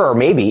sure,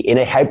 maybe in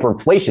a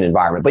hyperinflation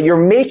environment, but you're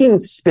making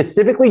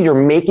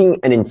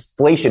an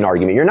inflation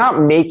argument. You're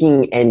not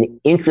making an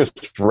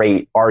interest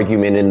rate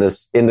argument in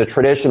the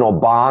traditional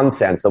bond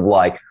sense of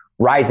like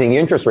rising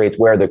interest rates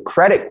where the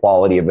credit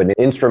quality of an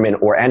instrument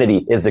or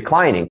entity is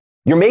declining.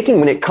 You're making,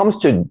 when it comes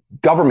to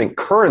government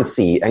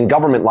currency and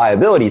government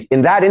liabilities,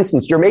 in that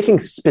instance, you're making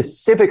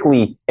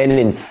specifically an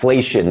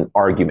inflation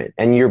argument.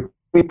 And you're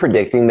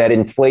predicting that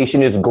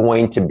inflation is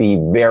going to be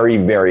very,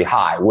 very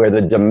high, where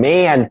the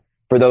demand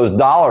for those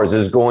dollars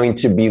is going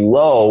to be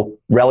low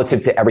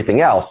relative to everything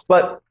else.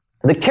 But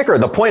the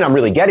point I'm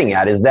really getting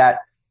at is that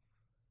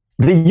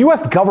the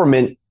US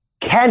government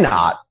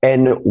cannot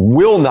and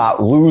will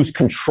not lose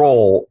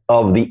control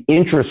of the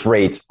interest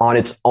rates on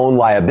its own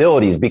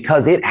liabilities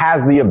because it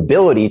has the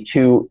ability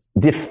to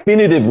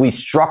definitively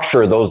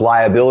structure those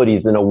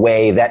liabilities in a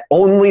way that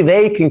only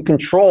they can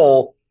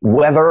control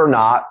whether or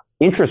not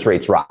interest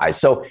rates rise.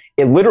 So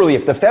it literally,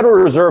 if the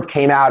Federal Reserve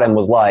came out and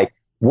was like,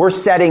 we're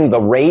setting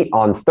the rate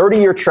on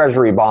 30-year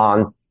Treasury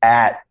bonds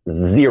at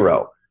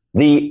zero,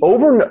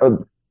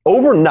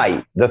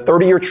 overnight, the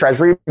 30-year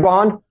Treasury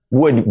bond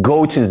would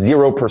go to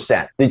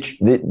 0%.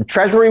 The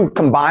Treasury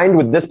combined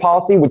with this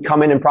policy would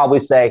come in and probably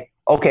say,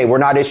 okay, we're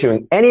not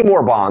issuing any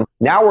more bonds.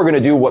 Now we're going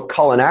to do what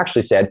Cullen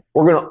actually said.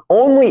 We're going to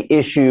only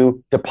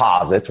issue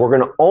deposits. We're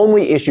going to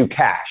only issue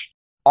cash.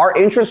 Our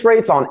interest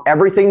rates on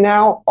everything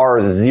now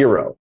are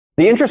zero.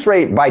 The interest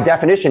rate, by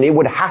definition, it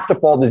would have to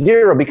fall to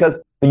zero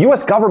because the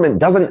U.S. government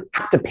doesn't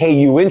have to pay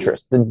you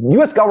interest. The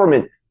U.S.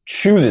 government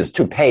chooses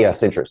to pay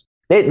us interest.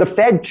 The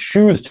Fed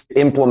chooses to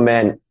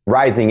implement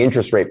rising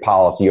interest rate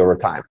policy over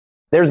time.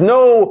 There's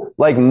no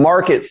like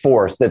market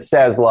force that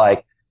says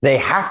like they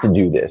have to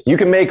do this. You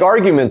can make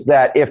arguments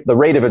that if the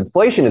rate of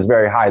inflation is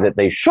very high that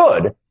they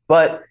should,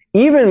 but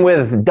even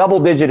with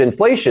double-digit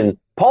inflation,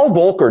 Paul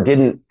Volcker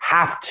didn't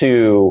have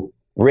to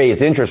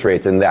raise interest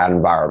rates in that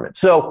environment.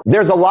 So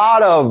there's a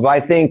lot of, I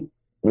think,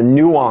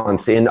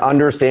 nuance in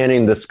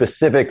understanding the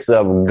specifics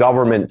of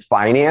government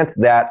finance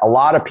that a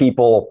lot of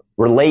people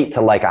relate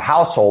to like a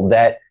household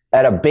that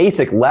at a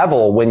basic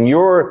level, when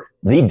you're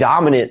the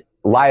dominant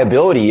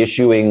liability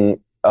issuing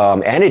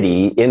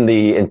entity in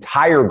the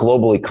entire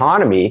global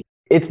economy,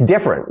 it's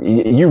different.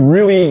 You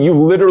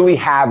literally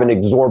have an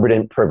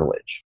exorbitant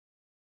privilege.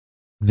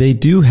 They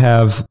do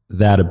have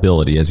that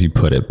ability, as you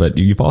put it, but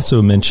you've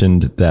also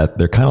mentioned that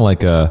they're kind of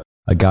like a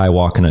guy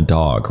walking a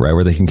dog, right?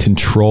 Where they can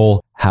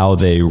control how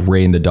they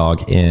rein the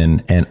dog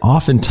in, and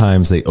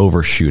oftentimes they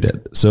overshoot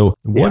it. So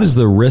what is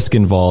the risk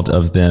involved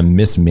of them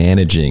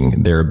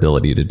mismanaging their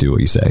ability to do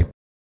what you say?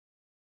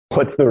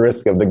 What's the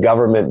risk of the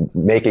government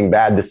making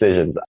bad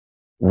decisions?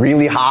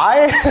 Really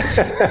high?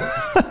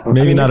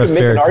 Maybe not a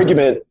fair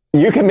argument.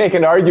 You can make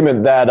an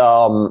argument that,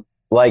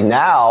 like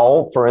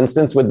now, for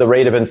instance, with the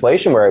rate of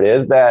inflation where it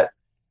is, that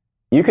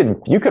you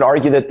could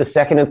argue that the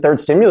second and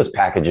third stimulus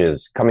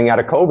packages coming out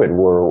of COVID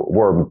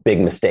were big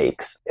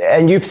mistakes.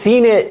 And you've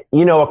seen it,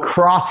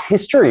 across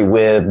history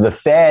with the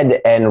Fed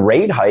and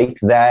rate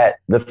hikes, that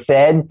the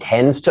Fed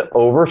tends to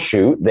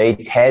overshoot. They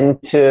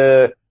tend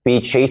to be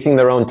chasing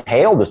their own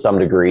tail to some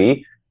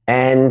degree.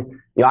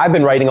 And I've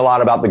been writing a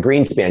lot about the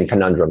Greenspan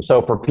conundrum.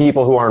 So for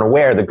people who aren't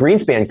aware, the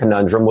Greenspan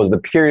conundrum was the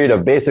period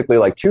of basically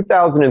like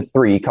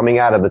 2003 coming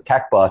out of the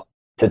tech bust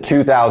to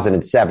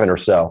 2007 or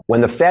so,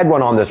 when the Fed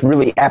went on this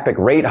really epic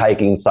rate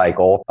hiking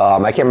cycle.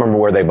 I can't remember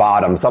where they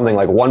bottomed, something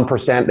like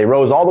 1%. They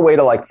rose all the way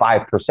to like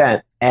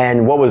 5%.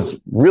 And what was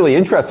really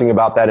interesting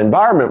about that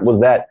environment was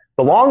that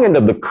the long end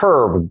of the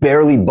curve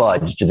barely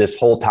budged this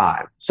whole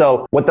time.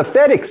 So what the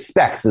Fed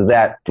expects is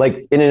that,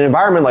 like in an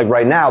environment like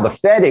right now, the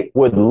Fed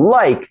would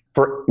like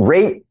for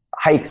rate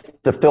hikes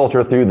to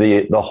filter through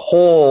the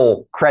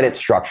whole credit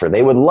structure.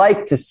 They would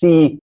like to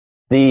see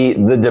the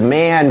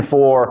demand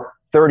for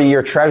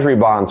 30-year treasury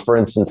bonds, for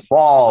instance,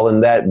 fall,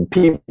 and that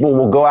people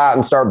will go out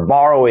and start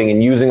borrowing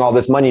and using all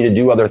this money to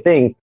do other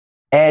things.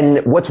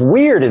 And what's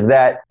weird is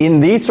that in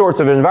these sorts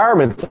of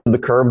environments, the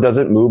curve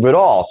doesn't move at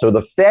all. So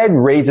the Fed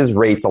raises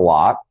rates a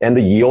lot and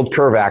the yield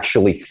curve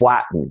actually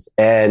flattens.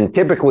 And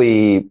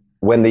typically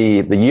when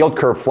the yield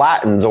curve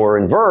flattens or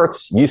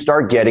inverts, you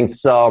start getting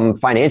some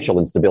financial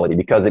instability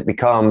because it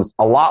becomes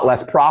a lot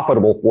less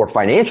profitable for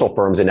financial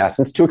firms, in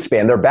essence, to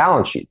expand their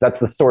balance sheets. That's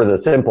the sort of the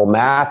simple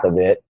math of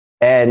it.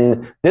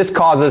 And this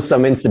causes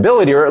some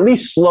instability or at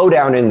least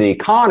slowdown in the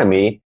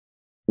economy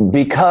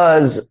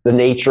because the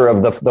nature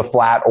of the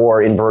flat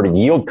or inverted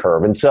yield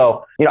curve. And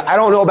so, I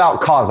don't know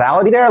about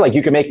causality there. Like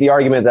you can make the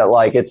argument that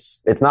like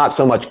it's not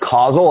so much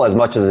causal as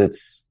much as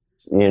it's,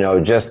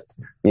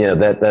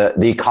 that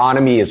the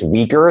economy is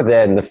weaker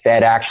than the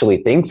Fed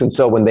actually thinks. And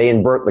so when they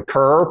invert the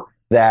curve,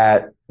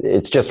 that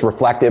it's just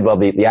reflective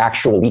of the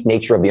actual weak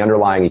nature of the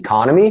underlying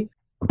economy.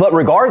 But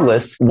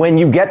regardless, when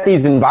you get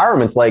these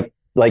environments like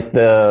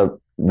the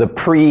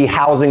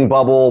pre-housing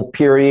bubble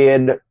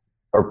period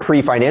or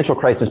pre-financial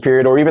crisis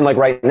period, or even like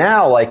right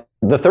now, like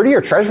the 30-year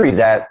treasury is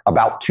at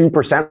about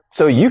 2%.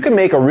 So you can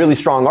make a really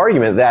strong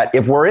argument that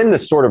if we're in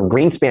this sort of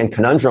Greenspan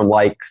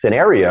conundrum-like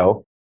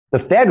scenario, the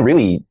Fed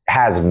really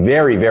has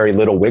very, very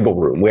little wiggle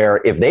room,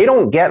 where if they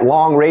don't get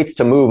long rates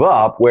to move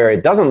up, where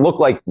it doesn't look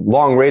like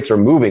long rates are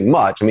moving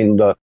much. I mean,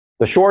 the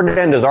short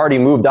end has already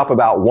moved up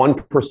about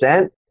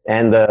 1%.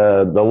 And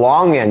the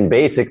long end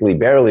basically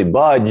barely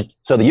budged.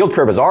 So the yield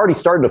curve has already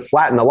started to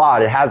flatten a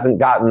lot. It hasn't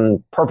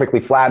gotten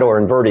perfectly flat or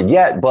inverted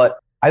yet. But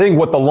I think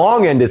what the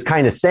long end is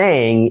kind of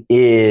saying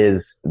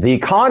is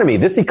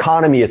this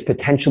economy is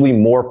potentially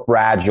more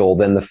fragile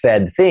than the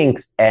Fed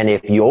thinks. And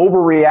if you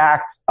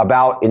overreact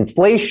about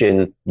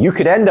inflation, you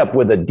could end up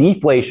with a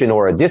deflation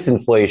or a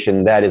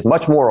disinflation that is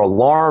much more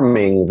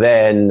alarming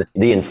than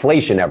the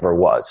inflation ever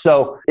was.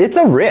 So it's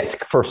a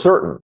risk for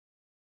certain.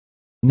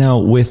 Now,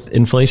 with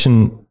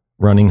inflation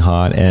running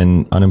hot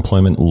and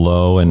unemployment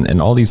low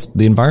and all these,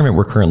 the environment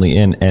we're currently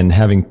in, and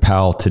having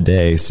Powell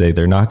today say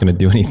they're not going to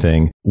do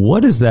anything, what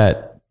does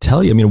that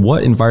tell you? I mean,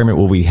 what environment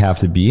will we have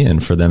to be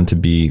in for them to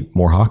be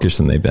more hawkish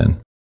than they've been?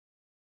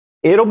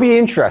 It'll be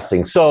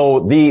interesting.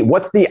 So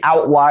what's the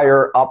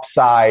outlier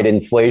upside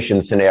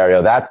inflation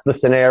scenario? That's the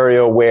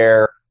scenario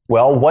where,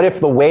 well, what if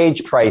the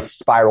wage price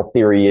spiral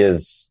theory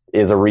is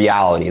a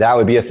reality? That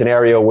would be a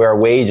scenario where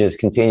wages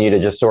continue to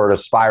just sort of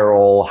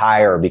spiral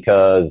higher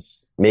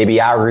because maybe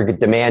aggregate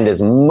demand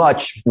is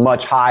much,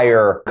 much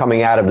higher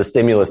coming out of the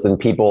stimulus than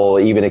people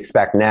even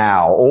expect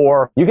now.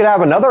 Or you could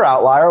have another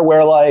outlier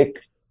where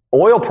like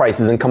oil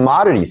prices and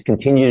commodities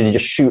continue to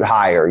just shoot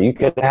higher. You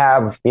could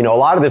have, a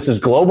lot of this is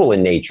global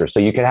in nature.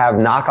 So you could have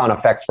knock-on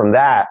effects from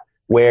that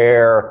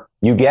where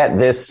you get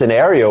this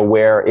scenario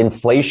where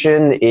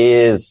inflation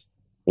is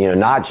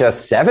not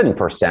just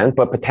 7%,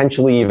 but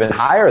potentially even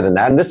higher than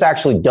that. And this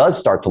actually does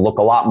start to look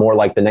a lot more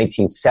like the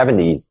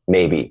 1970s,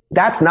 maybe.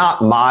 That's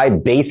not my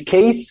base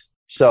case.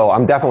 So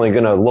I'm definitely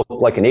going to look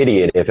like an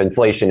idiot if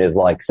inflation is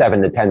like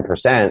 7 to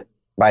 10%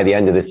 by the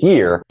end of this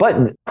year, but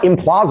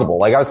implausible.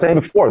 Like I was saying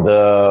before,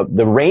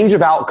 the range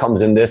of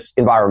outcomes in this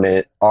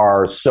environment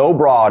are so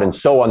broad and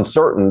so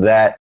uncertain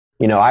that,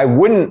 I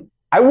wouldn't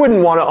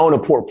want to own a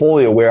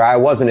portfolio where I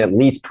wasn't at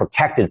least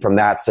protected from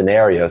that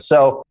scenario.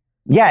 So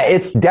yeah,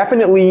 it's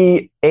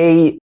definitely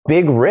a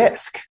big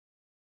risk.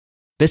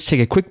 Let's take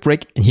a quick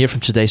break and hear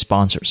from today's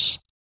sponsors.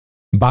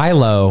 Buy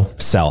low,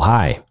 sell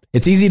high.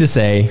 It's easy to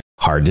say,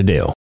 hard to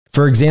do.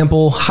 For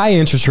example, high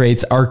interest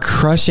rates are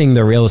crushing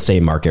the real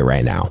estate market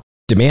right now.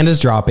 Demand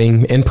is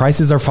dropping and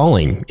prices are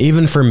falling,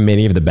 even for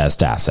many of the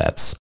best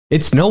assets.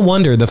 It's no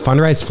wonder the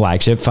Fundrise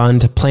flagship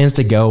fund plans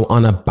to go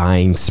on a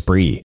buying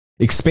spree,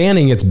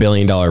 expanding its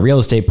billion-dollar real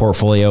estate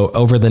portfolio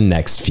over the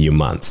next few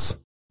months.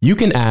 You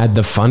can add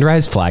the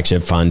Fundrise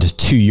flagship fund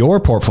to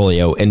your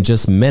portfolio in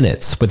just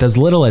minutes with as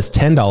little as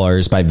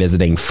 $10 by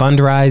visiting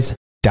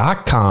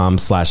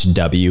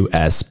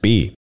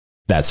fundrise.com/WSB.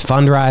 That's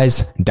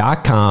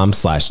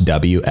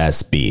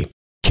fundrise.com/WSB.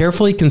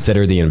 Carefully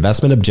consider the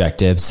investment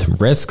objectives,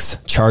 risks,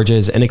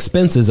 charges, and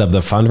expenses of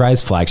the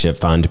Fundrise flagship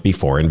fund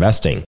before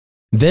investing.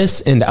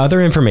 This and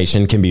other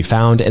information can be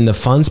found in the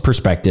fund's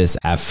prospectus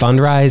at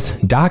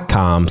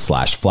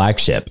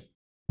fundrise.com/flagship.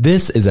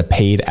 This is a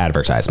paid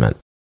advertisement.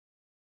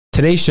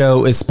 Today's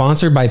show is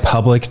sponsored by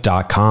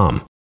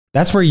Public.com.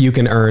 That's where you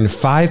can earn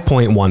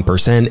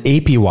 5.1%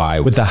 APY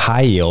with a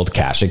high-yield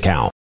cash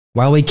account.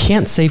 While we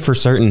can't say for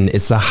certain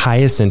it's the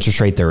highest interest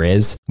rate there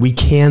is, we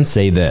can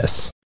say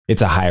this.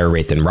 It's a higher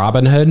rate than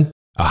Robinhood,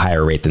 a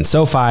higher rate than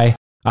SoFi,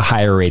 a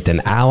higher rate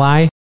than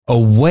Ally, a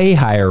way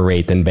higher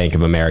rate than Bank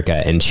of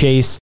America and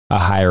Chase, a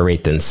higher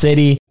rate than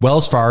Citi,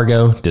 Wells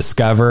Fargo,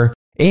 Discover,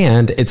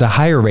 and it's a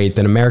higher rate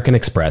than American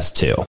Express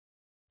too.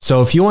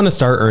 So if you want to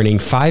start earning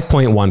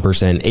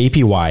 5.1%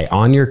 APY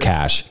on your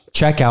cash,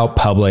 check out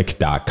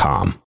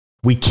public.com.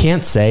 We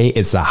can't say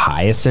it's the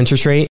highest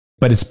interest rate,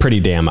 but it's pretty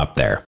damn up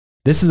there.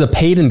 This is a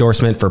paid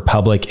endorsement for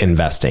Public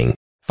Investing.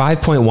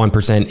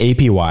 5.1%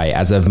 APY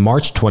as of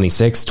March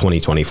 26,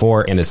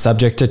 2024, and is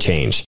subject to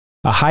change.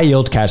 A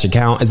high-yield cash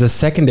account is a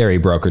secondary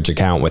brokerage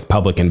account with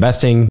Public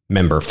Investing,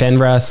 member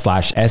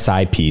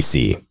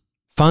FINRA/SIPC.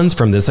 Funds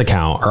from this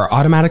account are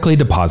automatically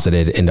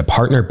deposited into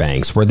partner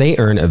banks where they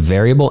earn a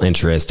variable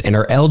interest and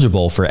are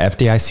eligible for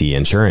FDIC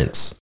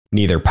insurance.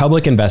 Neither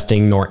Public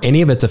Investing nor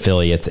any of its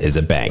affiliates is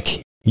a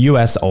bank.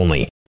 U.S.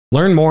 only.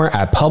 Learn more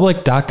at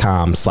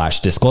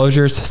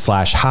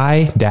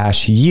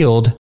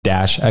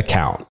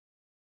public.com/disclosures/high-yield-account.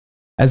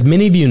 As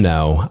many of you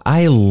know,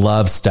 I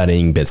love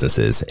studying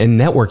businesses and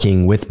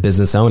networking with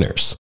business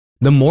owners.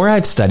 The more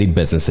I've studied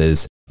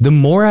businesses, the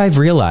more I've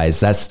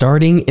realized that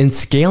starting and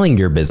scaling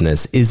your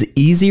business is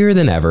easier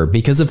than ever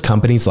because of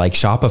companies like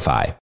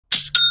Shopify.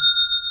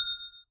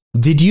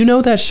 Did you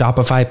know that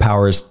Shopify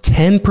powers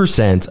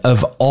 10%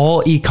 of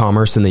all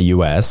e-commerce in the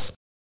US?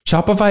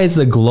 Shopify is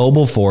the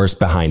global force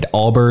behind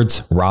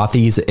Allbirds,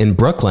 Rothy's, and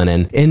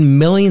Brooklinen, and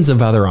millions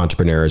of other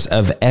entrepreneurs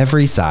of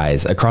every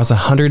size across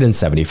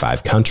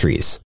 175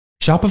 countries.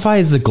 Shopify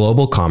is the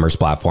global commerce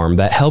platform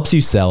that helps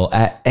you sell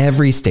at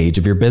every stage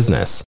of your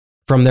business,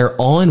 from their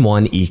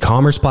all-in-one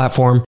e-commerce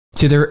platform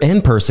to their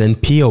in-person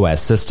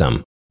POS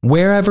system.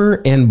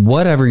 Wherever and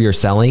whatever you're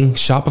selling,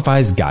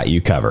 Shopify's got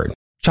you covered.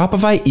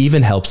 Shopify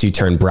even helps you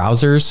turn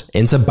browsers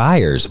into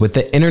buyers with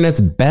the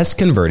internet's best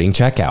converting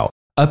checkout,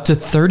 up to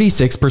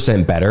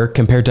 36% better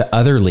compared to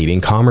other leading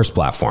commerce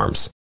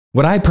platforms.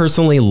 What I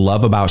personally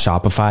love about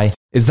Shopify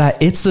is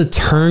that it's the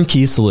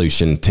turnkey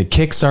solution to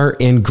kickstart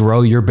and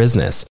grow your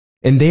business,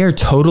 and they are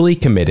totally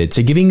committed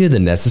to giving you the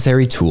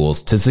necessary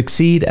tools to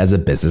succeed as a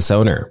business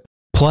owner.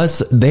 Plus,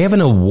 they have an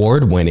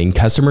award-winning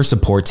customer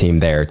support team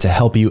there to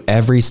help you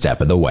every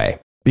step of the way.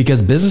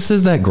 Because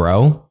businesses that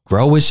grow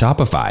with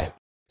Shopify.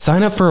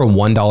 Sign up for a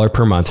 $1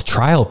 per month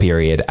trial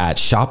period at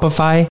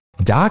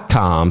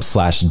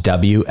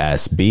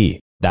shopify.com/WSB.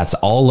 That's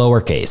all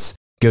lowercase.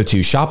 Go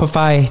to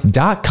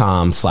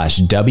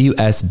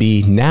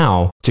shopify.com/WSB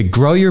now to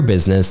grow your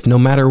business no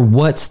matter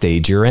what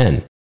stage you're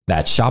in.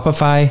 That's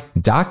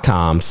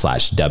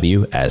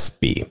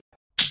shopify.com/WSB.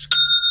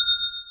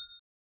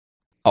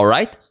 All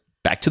right,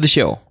 back to the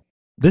show.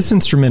 This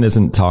instrument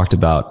isn't talked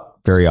about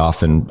very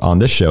often on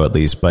this show, at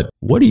least. But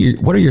what are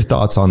your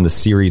thoughts on the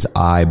Series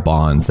I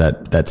bonds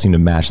that seem to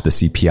match the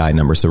CPI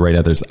number? So right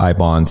now there's I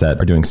bonds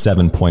that are doing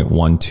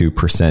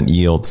 7.12%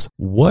 yields.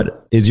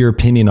 What is your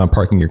opinion on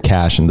parking your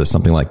cash into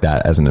something like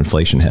that as an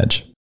inflation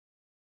hedge?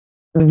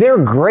 They're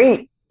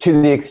great to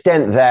the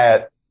extent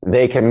that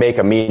they can make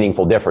a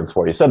meaningful difference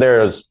for you. So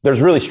there's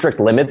really strict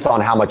limits on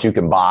how much you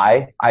can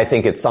buy. I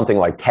think it's something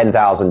like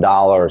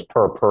 $10,000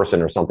 per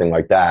person or something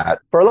like that.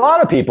 For a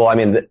lot of people, I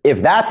mean,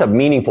 if that's a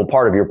meaningful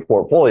part of your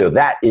portfolio,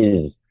 that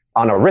is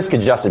on a risk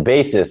adjusted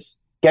basis,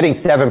 getting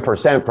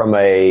 7% from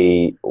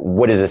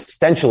what is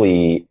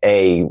essentially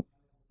a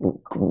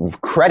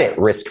credit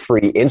risk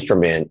free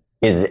instrument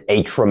is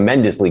a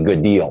tremendously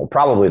good deal.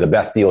 Probably the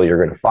best deal you're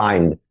going to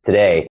find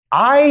today.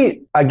 I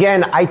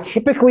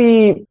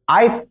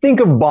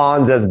think of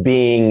bonds as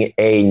being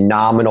a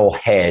nominal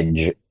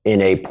hedge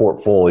in a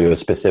portfolio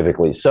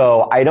specifically.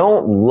 So I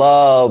don't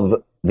love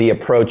the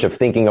approach of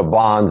thinking of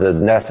bonds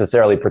as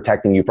necessarily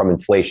protecting you from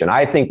inflation.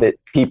 I think that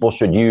people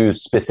should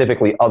use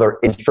specifically other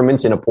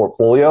instruments in a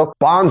portfolio.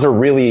 Bonds are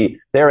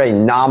they're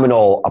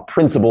a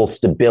principal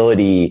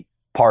stability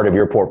part of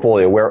your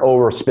portfolio where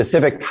over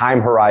specific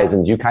time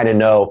horizons, you kind of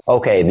know,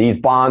 okay, these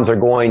bonds are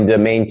going to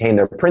maintain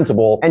their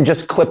principal and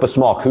just clip a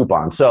small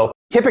coupon. So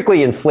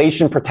typically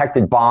inflation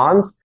protected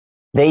bonds,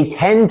 they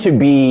tend to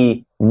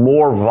be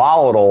more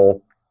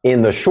volatile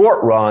in the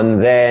short run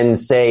than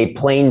say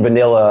plain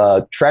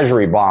vanilla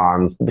treasury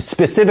bonds,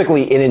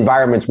 specifically in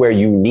environments where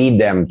you need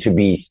them to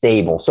be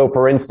stable. So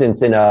for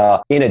instance, in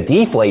a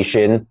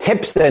deflation,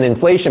 TIPS and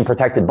inflation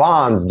protected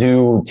bonds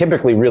do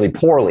typically really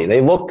poorly.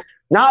 They look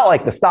not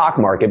like the stock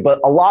market, but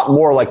a lot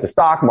more like the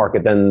stock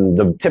market than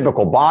the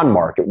typical bond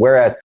market.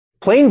 Whereas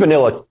plain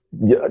vanilla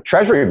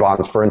treasury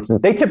bonds, for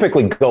instance, they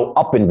typically go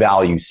up in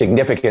value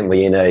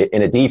significantly in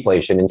a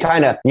deflation. And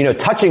kind of,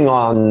 touching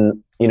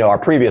on, our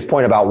previous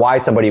point about why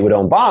somebody would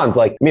own bonds.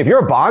 If you're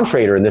a bond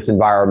trader in this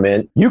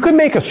environment, you could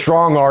make a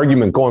strong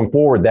argument going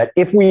forward that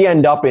if we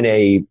end up in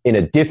a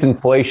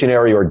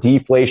disinflationary or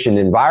deflation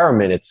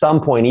environment at some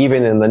point,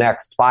 even in the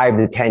next 5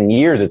 to 10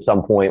 years at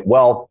some point,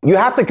 well, you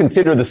have to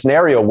consider the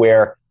scenario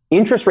where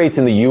interest rates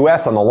in the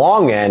US on the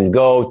long end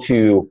go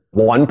to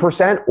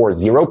 1% or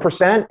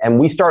 0%. And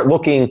we start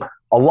looking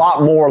a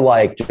lot more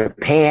like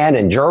Japan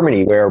and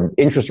Germany, where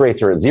interest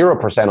rates are at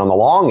 0% on the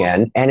long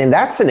end. And in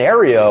that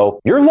scenario,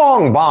 your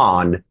long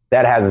bond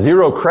that has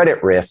zero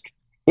credit risk,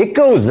 it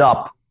goes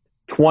up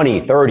 20,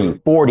 30,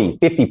 40,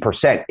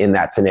 50% in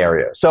that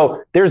scenario.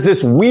 So there's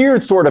this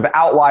weird sort of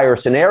outlier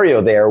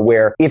scenario there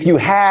where if you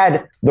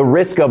had the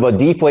risk of a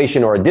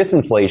deflation or a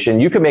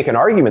disinflation, you could make an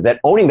argument that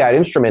owning that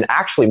instrument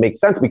actually makes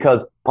sense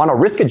because on a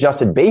risk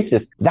adjusted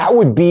basis, that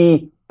would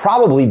be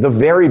probably the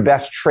very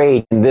best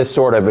trade in this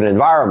sort of an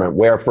environment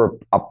where for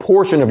a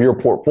portion of your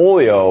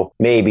portfolio,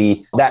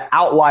 maybe that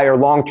outlier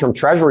long-term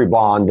treasury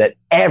bond that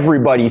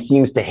everybody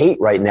seems to hate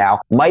right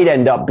now might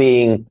end up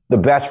being the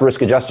best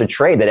risk-adjusted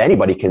trade that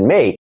anybody can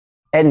make.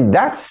 And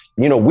that's,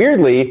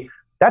 weirdly,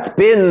 that's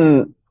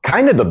been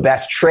kind of the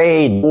best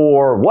trade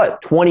for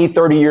 20,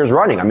 30 years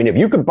running. I mean, if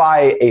you could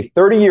buy a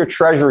 30-year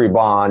treasury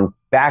bond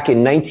back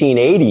in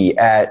 1980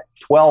 at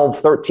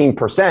 12,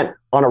 13%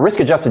 on a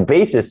risk-adjusted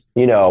basis,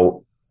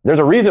 there's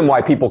a reason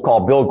why people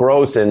call Bill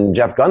Gross and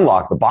Jeff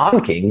Gundlach the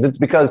bond kings. It's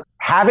because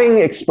having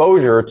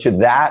exposure to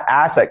that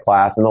asset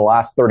class in the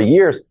last 30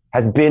 years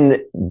has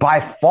been by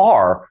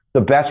far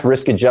the best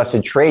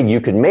risk-adjusted trade you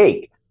could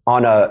make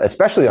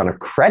especially on a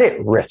credit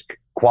risk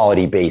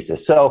quality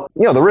basis. So,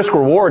 the risk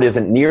reward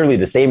isn't nearly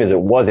the same as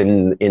it was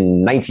in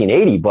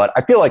 1980, but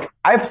I feel like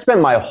I've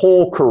spent my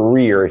whole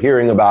career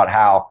hearing about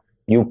how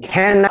you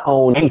can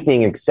own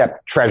anything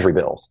except treasury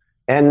bills.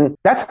 And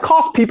that's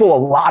cost people a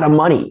lot of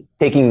money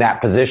taking that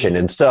position.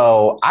 And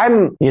so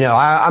I'm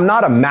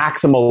not a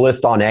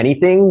maximalist on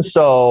anything.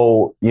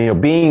 So,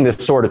 taking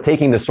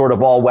this sort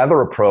of all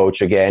weather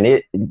approach again,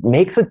 it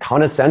makes a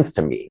ton of sense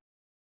to me.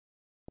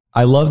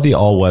 I love the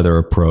all-weather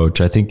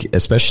approach. I think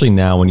especially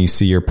now when you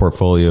see your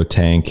portfolio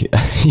tank,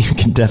 you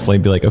can definitely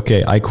be like,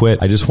 okay, I quit.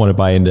 I just want to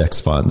buy index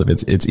funds.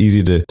 It's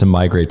easy to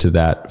migrate to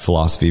that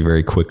philosophy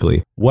very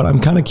quickly. What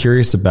I'm kind of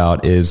curious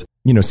about is,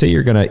 say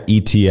you're going to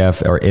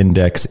ETF or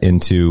index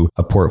into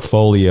a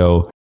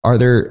portfolio. Are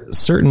there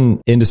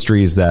certain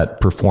industries that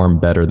perform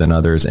better than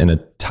others in a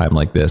time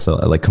like this?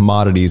 Like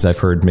commodities, I've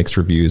heard mixed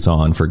reviews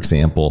on, for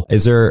example.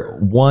 Is there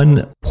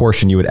one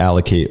portion you would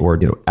allocate or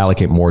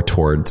allocate more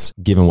towards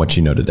given what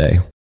you know today?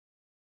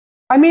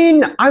 I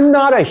mean, I'm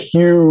not a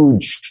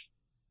huge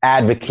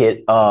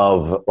advocate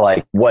of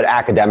like what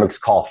academics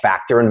call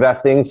factor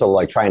investing. So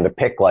like trying to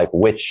pick like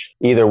which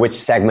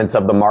segments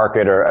of the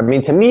market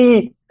to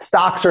me,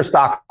 stocks are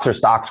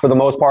stocks for the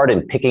most part,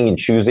 and picking and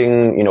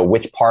choosing,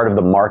 which part of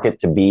the market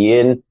to be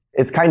in.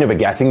 It's kind of a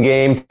guessing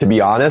game, to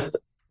be honest.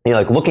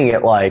 Like looking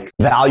at like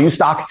value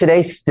stocks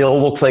today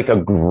still looks like a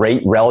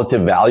great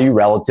relative value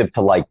relative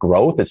to like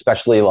growth,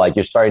 especially like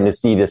you're starting to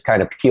see this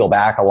kind of peel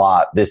back a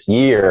lot this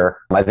year.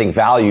 I think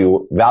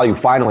value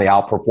finally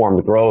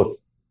outperformed growth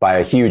by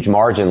a huge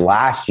margin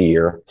last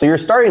year. So you're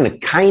starting to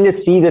kind of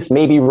see this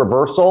maybe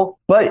reversal,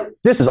 but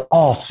this is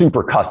all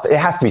super custom. It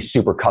has to be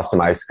super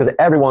customized because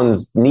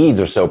everyone's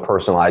needs are so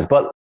personalized.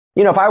 But,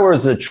 if I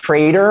was a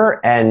trader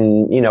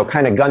and,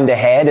 kind of gunned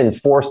ahead and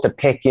forced to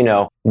pick,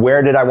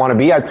 where did I want to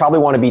be? I'd probably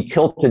want to be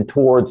tilted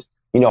towards,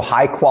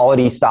 high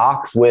quality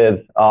stocks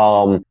with,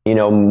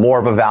 more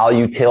of a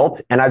value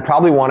tilt. And I'd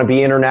probably want to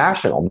be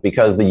international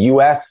because the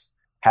US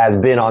has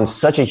been on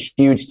such a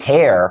huge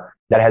tear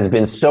that has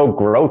been so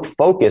growth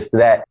focused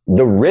that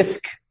the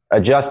risk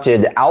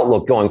adjusted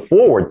outlook going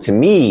forward to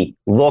me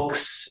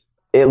looks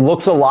a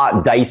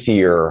lot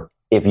dicier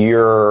if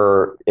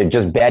you're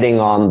just betting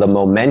on the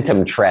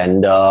momentum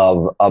trend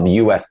of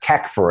US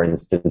tech, for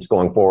instance,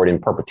 going forward in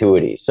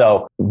perpetuity.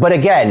 So, but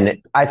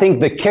again, I think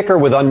the kicker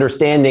with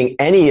understanding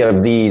any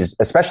of these,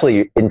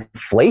 especially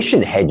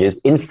inflation hedges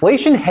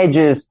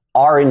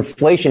are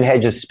inflation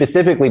hedges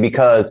specifically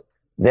because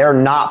they're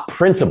not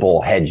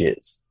principal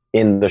hedges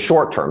in the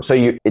short term. So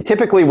you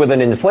typically with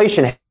an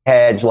inflation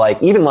hedge,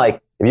 like even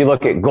like if you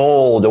look at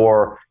gold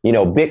or,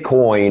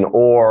 Bitcoin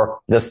or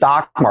the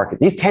stock market,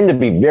 these tend to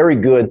be very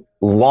good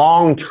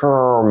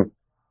long-term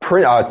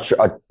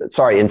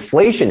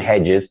inflation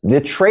hedges.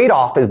 The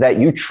trade-off is that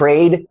you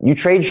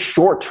trade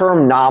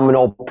short-term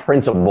nominal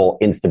principal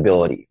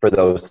instability for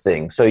those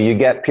things. So you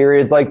get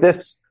periods like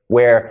this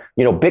where,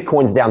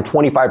 Bitcoin's down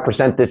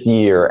 25% this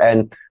year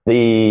and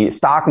the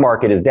stock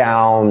market is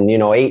down,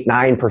 8,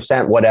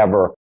 9%,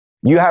 whatever.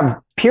 You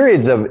have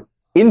periods of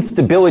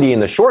instability in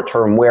the short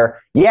term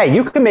where,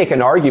 you can make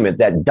an argument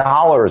that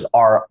dollars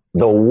are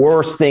the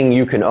worst thing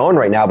you can own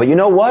right now. But you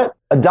know what?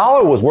 A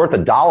dollar was worth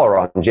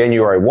 $1 on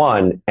January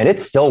 1, and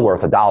it's still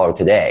worth $1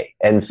 today.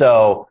 And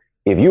so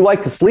if you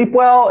like to sleep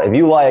well, if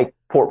you like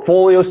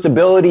portfolio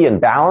stability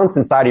and balance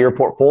inside of your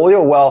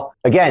portfolio, well,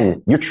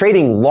 again, you're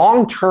trading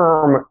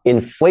long-term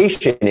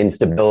inflation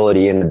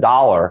instability in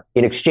 $1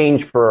 in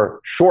exchange for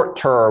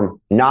short-term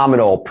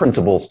nominal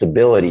principal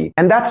stability.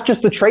 And that's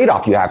just the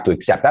trade-off you have to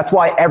accept. That's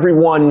why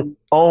everyone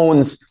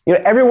owns,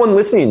 everyone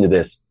listening to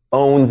this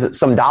owns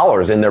some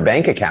dollars in their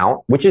bank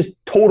account, which is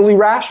totally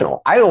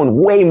rational. I own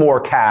way more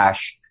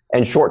cash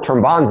and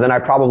short-term bonds than I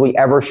probably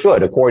ever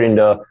should, according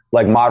to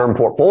like modern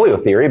portfolio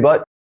theory.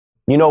 But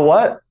you know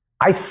what?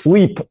 I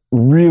sleep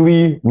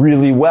really,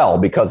 really well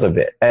because of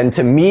it. And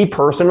to me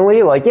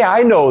personally,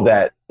 I know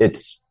that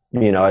it's,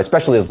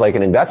 especially as like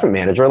an investment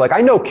manager,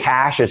 I know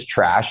cash is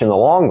trash in the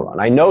long run.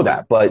 I know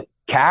that, but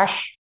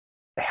cash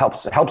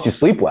helps you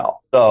sleep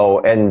well. So,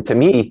 and to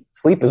me,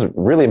 sleep is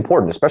really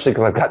important, especially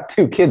because I've got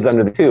 2 kids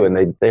under the 2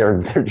 and they're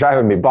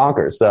driving me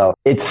bonkers. So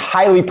it's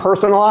highly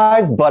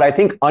personalized, but I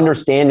think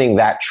understanding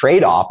that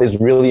trade-off is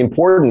really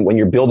important when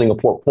you're building a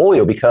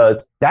portfolio,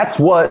 because that's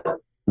what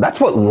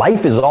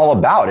life is all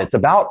about. It's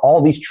about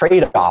all these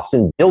trade-offs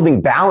and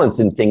building balance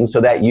in things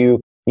so that you're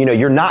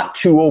not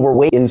too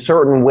overweight in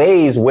certain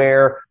ways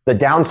where the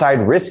downside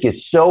risk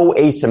is so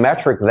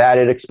asymmetric that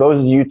it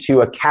exposes you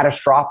to a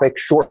catastrophic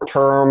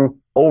short-term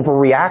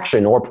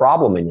overreaction or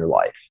problem in your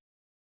life.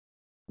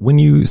 When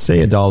you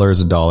say $1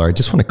 is $1, I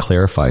just want to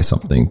clarify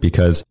something,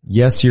 because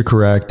yes, you're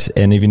correct.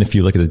 And even if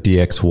you look at the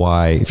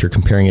DXY, if you're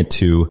comparing it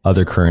to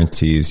other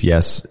currencies,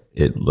 yes,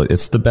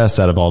 it's the best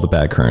out of all the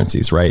bad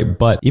currencies, right?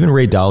 But even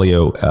Ray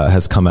Dalio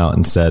has come out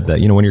and said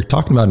that, when you're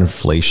talking about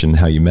inflation,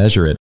 how you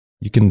measure it,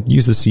 you can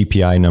use the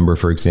CPI number,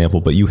 for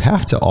example, but you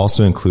have to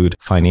also include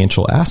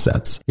financial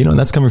assets. And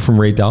that's coming from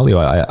Ray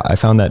Dalio. I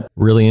found that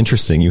really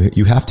interesting.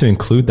 You have to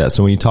include that.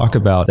 So when you talk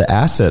about the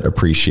asset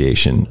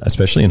appreciation,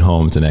 especially in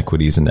homes and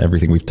equities and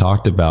everything we've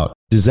talked about,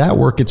 does that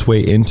work its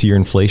way into your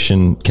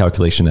inflation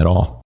calculation at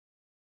all?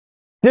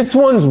 This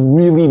one's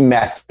really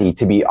messy,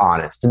 to be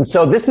honest. And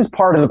so this is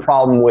part of the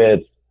problem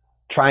with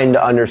trying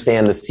to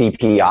understand the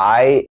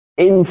CPI.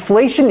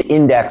 Inflation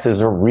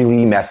indexes are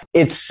really messy.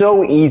 It's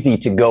so easy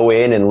to go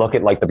in and look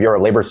at like the Bureau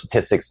of Labor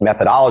Statistics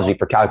methodology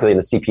for calculating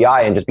the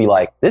CPI and just be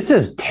like, this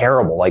is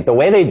terrible. Like the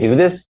way they do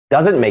this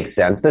doesn't make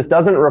sense. This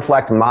doesn't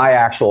reflect my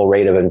actual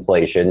rate of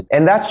inflation.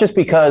 And that's just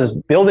because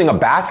building a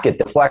basket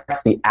that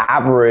reflects the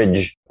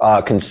average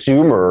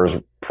consumer's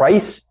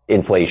price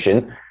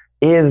inflation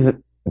is,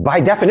 by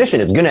definition,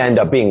 it's going to end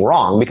up being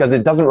wrong because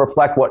it doesn't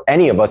reflect what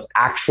any of us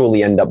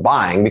actually end up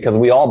buying, because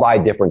we all buy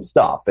different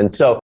stuff. And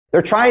so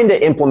they're trying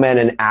to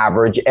implement an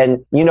average,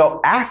 and,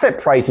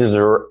 asset prices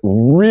are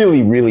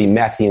really, really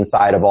messy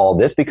inside of all of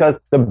this, because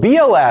the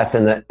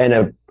BLS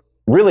and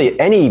really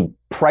any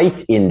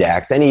price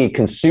index, any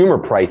consumer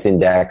price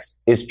index,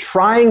 is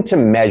trying to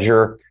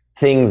measure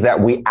things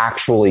that we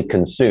actually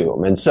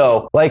consume. And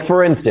so, like,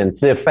 for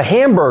instance, if a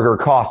hamburger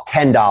costs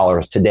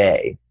 $10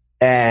 today,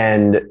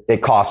 and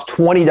it costs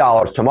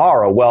 $20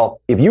 tomorrow. Well,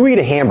 if you eat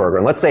a hamburger,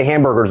 and let's say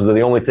hamburgers are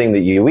the only thing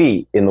that you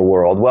eat in the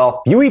world.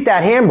 Well, you eat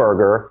that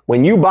hamburger,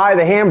 when you buy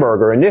the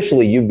hamburger,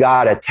 initially you've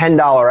got a $10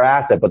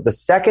 asset, but the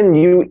second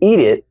you eat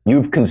it,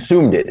 you've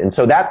consumed it. And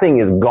so that thing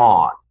is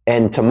gone.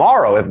 And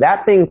tomorrow, if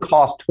that thing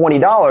costs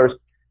 $20,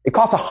 it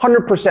costs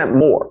 100%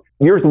 more.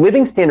 Your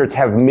living standards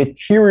have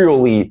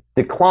materially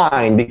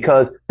declined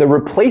because the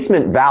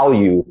replacement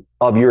value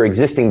of your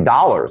existing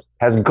dollars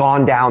has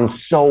gone down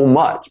so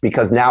much,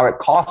 because now it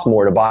costs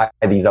more to buy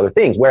these other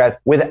things.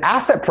 Whereas with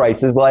asset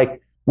prices,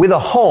 like with a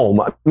home,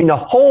 a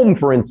home,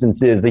 for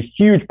instance, is a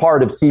huge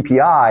part of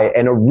CPI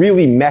and a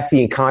really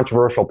messy and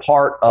controversial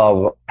part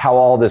of how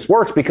all this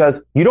works,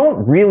 because you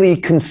don't really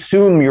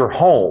consume your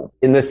home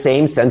in the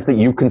same sense that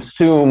you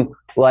consume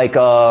like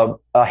a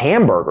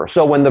hamburger.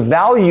 So when the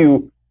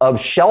value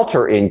of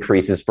shelter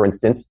increases, for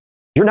instance,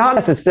 you're not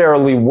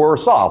necessarily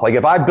worse off. Like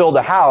if I build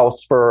a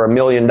house for $1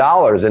 million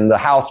and the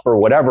house, for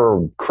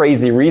whatever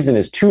crazy reason,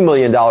 is $2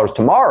 million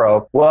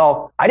tomorrow,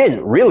 well, I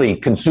didn't really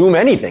consume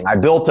anything.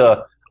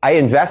 I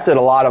invested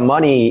a lot of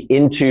money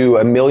into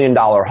 $1 million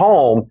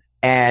home,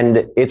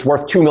 and it's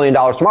worth $2 million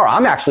tomorrow.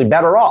 I'm actually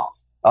better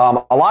off.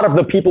 A lot of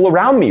the people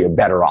around me are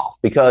better off,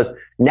 because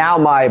now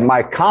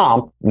my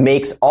comp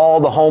makes all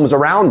the homes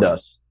around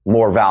us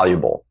more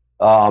valuable.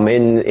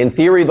 In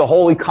theory, the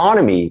whole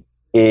economy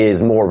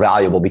is more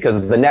valuable,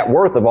 because the net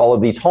worth of all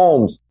of these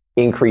homes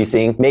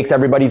increasing makes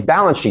everybody's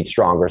balance sheet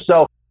stronger.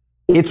 So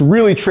it's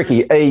really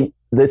tricky. The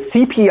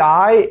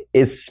CPI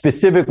is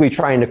specifically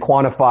trying to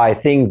quantify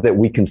things that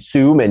we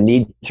consume and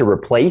need to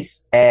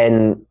replace.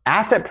 And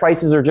asset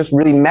prices are just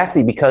really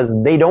messy, because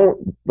they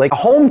don't, like, a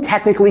home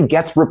technically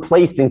gets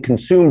replaced and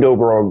consumed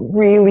over a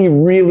really,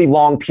 really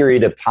long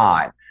period of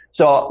time.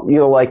 So,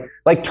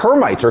 like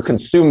termites are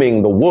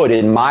consuming the wood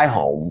in my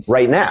home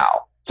right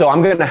now. So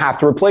I'm going to have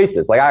to replace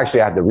this. Like, I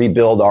actually had to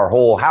rebuild our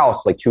whole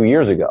house like 2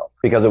 years ago,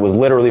 because it was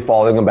literally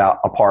falling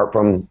apart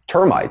from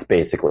termites,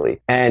 basically.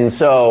 And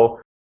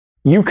so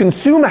you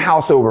consume a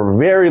house over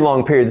very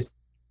long periods of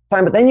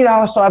time, but then you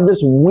also have this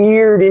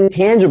weird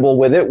intangible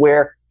with it,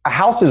 where a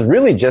house is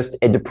really just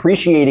a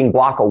depreciating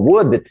block of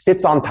wood that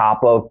sits on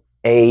top of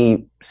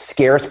a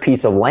scarce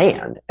piece of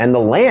land. And the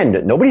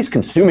land, nobody's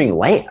consuming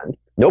land.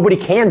 Nobody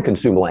can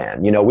consume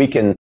land.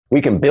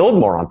 We can build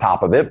more on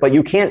top of it, but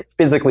you can't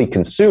physically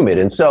consume it.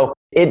 And so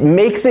it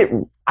makes it,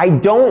 I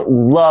don't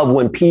love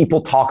when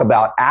people talk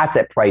about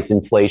asset price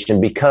inflation,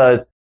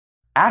 because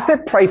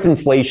asset price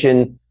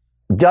inflation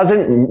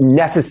doesn't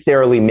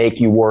necessarily make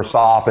you worse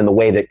off in the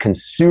way that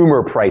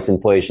consumer price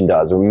inflation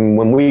does.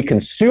 When we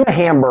consume a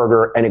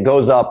hamburger and it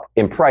goes up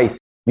in price,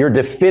 you're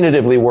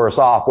definitively worse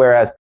off.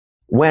 Whereas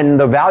when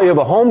the value of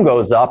a home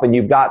goes up and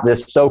you've got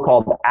this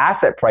so-called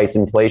asset price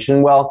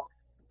inflation, well,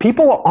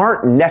 people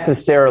aren't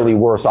necessarily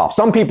worse off.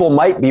 Some people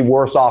might be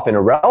worse off in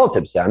a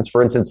relative sense.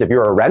 For instance, if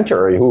you're a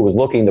renter who was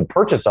looking to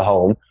purchase a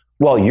home,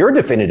 well, you're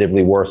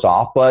definitively worse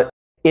off. But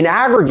in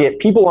aggregate,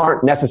 people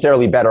aren't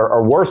necessarily better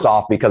or worse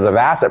off because of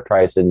asset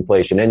price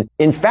inflation. And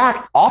in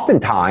fact,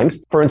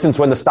 oftentimes, for instance,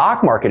 when the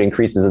stock market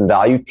increases in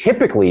value,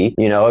 typically,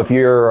 if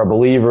you're a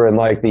believer in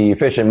like the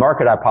efficient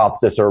market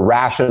hypothesis or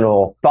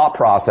rational thought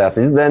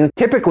processes, then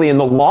typically in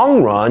the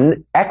long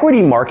run,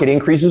 equity market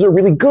increases are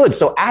really good.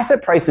 So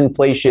asset price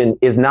inflation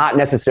is not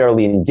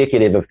necessarily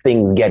indicative of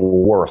things getting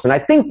worse. And I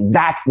think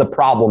that's the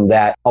problem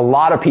that a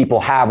lot of people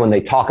have when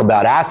they talk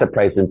about asset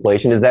price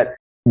inflation, is that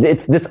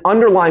it's this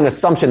underlying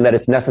assumption that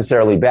it's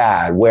necessarily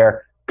bad,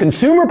 where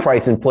consumer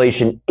price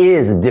inflation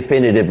is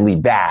definitively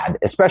bad,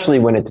 especially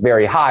when it's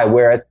very high.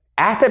 Whereas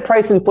asset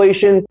price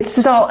inflation, it's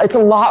a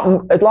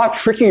lot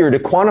trickier to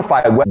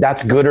quantify whether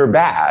that's good or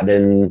bad.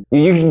 And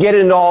you can get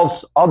into all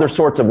other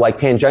sorts of like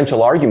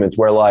tangential arguments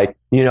where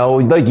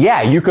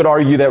you could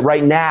argue that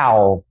right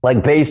now,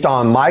 like based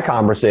on my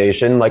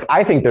conversation, like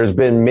I think there's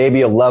been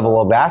maybe a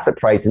level of asset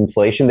price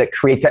inflation that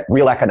creates that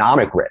real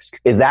economic risk.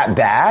 Is that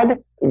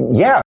bad?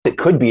 Yeah, it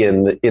could be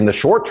in the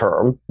short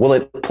term. Will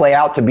it play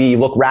out to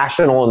look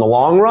rational in the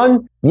long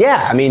run?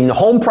 Yeah, I mean,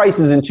 home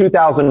prices in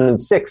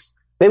 2006,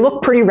 they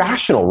look pretty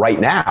rational right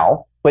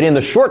now. But in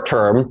the short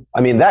term,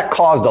 I mean, that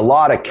caused a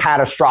lot of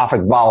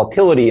catastrophic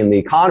volatility in the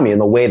economy and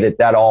the way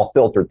that all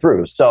filtered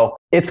through. So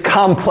it's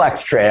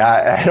complex, Trey.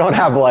 I don't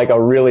have like a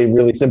really,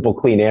 really simple,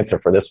 clean answer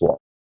for this one.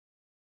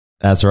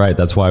 That's right.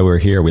 That's why we're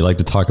here. We like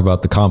to talk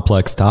about the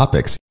complex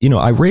topics.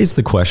 I raised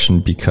the question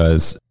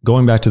because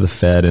going back to the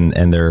Fed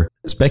and they're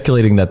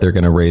speculating that they're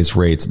going to raise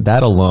rates,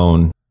 that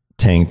alone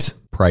tanked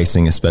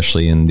pricing,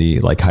 especially in the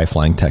like high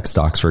flying tech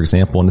stocks, for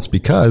example. And it's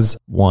because,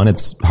 one,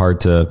 it's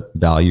hard to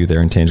value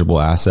their intangible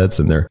assets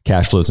and their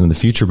cash flows in the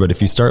future. But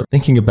if you start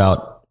thinking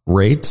about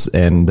rates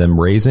and them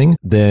raising,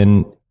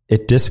 then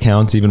it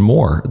discounts even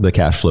more the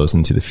cash flows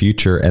into the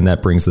future, and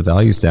that brings the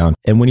values down.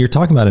 And when you're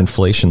talking about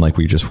inflation like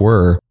we just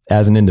were,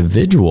 as an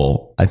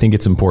individual, I think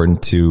it's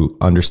important to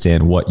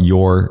understand what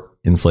your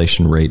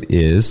inflation rate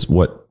is,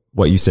 what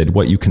you said,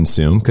 what you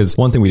consume. Because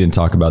one thing we didn't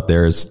talk about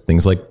there is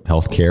things like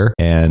healthcare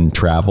and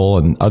travel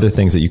and other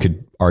things that you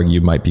could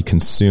argue might be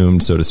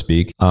consumed, so to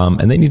speak.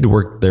 And they need to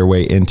work their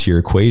way into your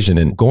equation.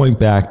 And going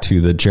back to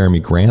the Jeremy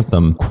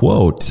Grantham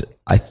quote,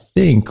 I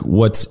think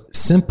what's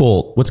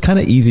kind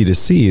of easy to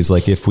see is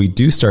like if we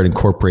do start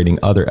incorporating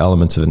other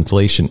elements of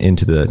inflation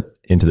into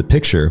the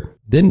picture,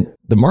 then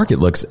the market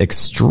looks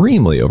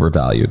extremely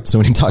overvalued. So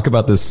when you talk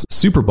about this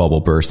super bubble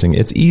bursting,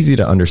 it's easy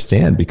to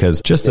understand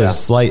because just a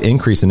slight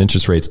increase in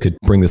interest rates could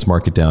bring this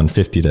market down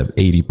 50 to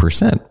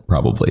 80%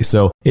 probably.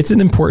 So it's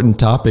an important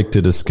topic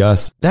to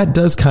discuss. That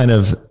does kind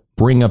of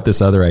bring up this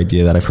other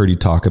idea that I've heard you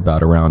talk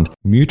about around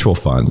mutual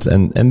funds.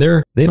 And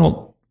they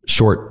don't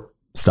short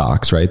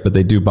stocks, right? But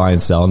they do buy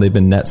and sell, and they've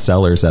been net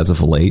sellers as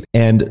of late.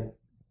 And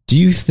do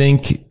you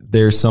think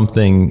there's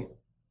something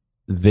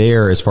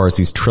there as far as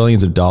these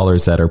trillions of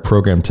dollars that are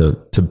programmed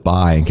to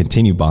buy and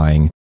continue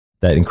buying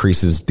that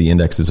increases the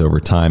indexes over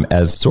time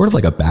as sort of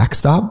like a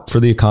backstop for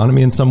the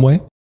economy in some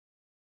way?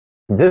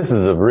 This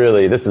is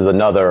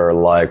another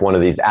like one of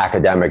these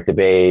academic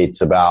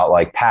debates about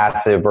like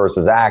passive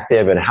versus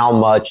active and how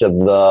much of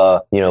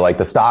the, like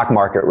the stock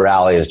market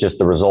rally is just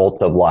the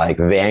result of like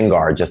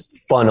Vanguard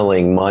just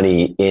funneling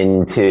money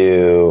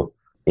into,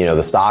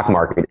 the stock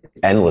market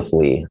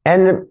endlessly.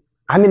 And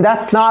I mean,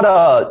 that's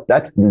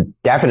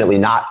definitely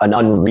not an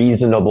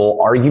unreasonable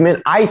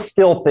argument. I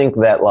still think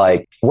that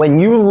like when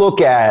you look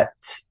at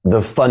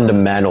the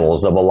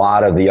fundamentals of a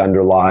lot of the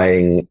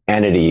underlying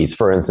entities,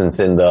 for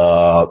instance, in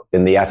the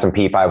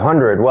S&P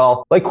 500,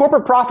 well, like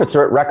corporate profits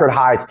are at record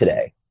highs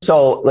today.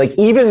 So like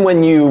even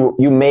when you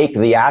make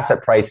the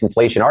asset price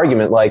inflation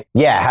argument, like,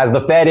 yeah, has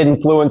the Fed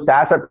influenced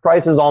asset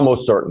prices?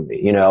 Almost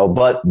certainly,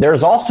 but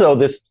there's also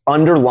this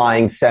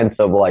underlying sense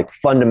of like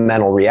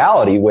fundamental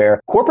reality where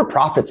corporate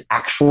profits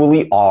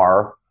actually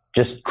are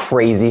just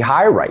crazy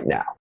high right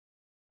now.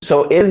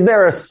 So is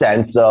there a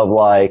sense of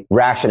like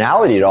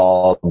rationality to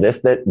all of this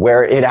that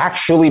where it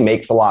actually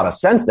makes a lot of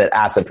sense that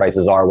asset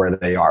prices are where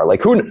they are?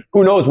 Like who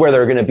knows where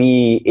they're going to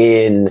be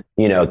in,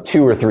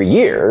 2 or 3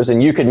 years?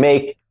 And you could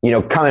make,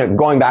 kind of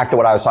going back to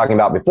what I was talking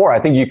about before, I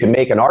think you can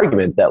make an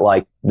argument that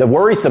like the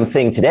worrisome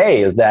thing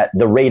today is that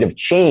the rate of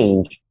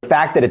change, the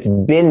fact that it's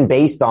been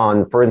based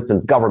on, for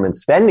instance, government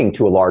spending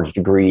to a large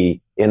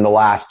degree in the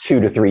last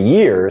 2 to 3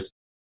 years,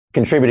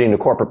 contributing to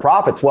corporate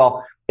profits.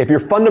 Well, if your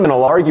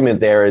fundamental argument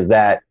there is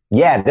that,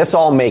 yeah, this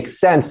all makes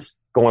sense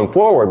going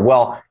forward,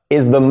 well,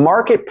 is the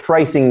market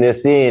pricing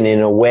this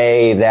in a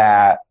way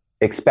that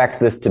expects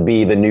this to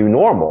be the new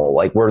normal?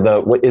 Like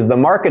is the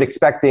market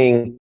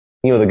expecting,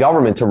 the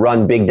government to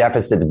run big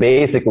deficits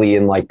basically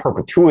in like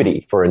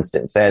perpetuity, for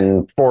instance,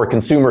 and for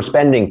consumer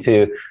spending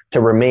to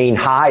remain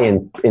high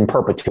in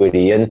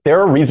perpetuity? And there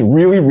are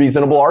really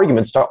reasonable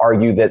arguments to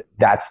argue that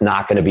that's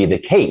not going to be the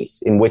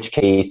case, in which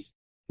case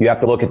you have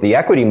to look at the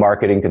equity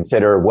market and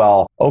consider,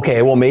 well,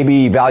 okay, well,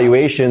 maybe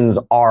valuations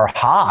are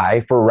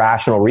high for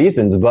rational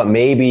reasons, but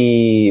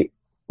maybe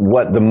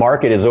what the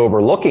market is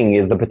overlooking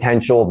is the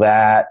potential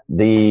that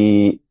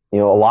the a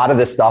lot of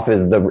this stuff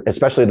is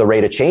especially the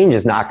rate of change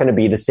is not going to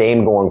be the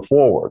same going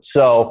forward.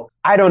 So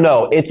I don't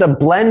know. It's a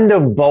blend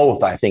of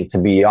both, I think, to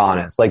be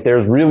honest. Like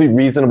there's really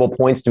reasonable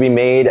points to be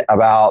made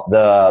about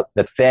the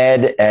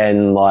Fed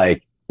and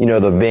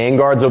the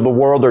vanguards of the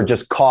world are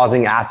just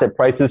causing asset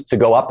prices to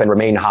go up and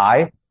remain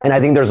high. And I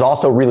think there's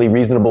also really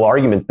reasonable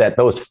arguments that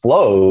those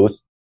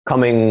flows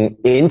coming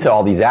into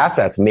all these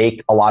assets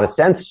make a lot of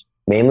sense,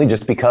 mainly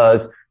just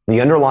because the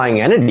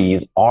underlying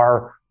entities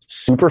are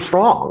super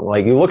strong.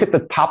 Like you look at the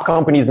top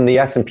companies in the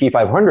S&P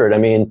 500. I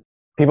mean,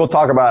 people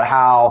talk about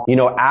how,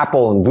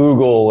 Apple and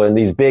Google and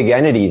these big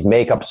entities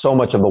make up so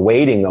much of the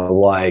weighting of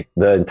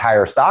the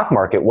entire stock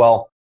market.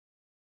 Well,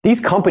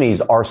 these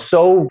companies are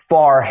so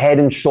far head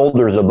and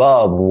shoulders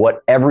above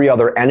what every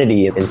other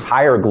entity in the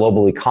entire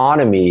global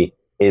economy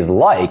is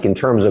like in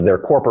terms of their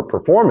corporate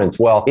performance.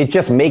 Well, it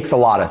just makes a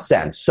lot of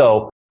sense.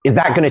 So is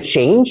that going to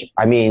change?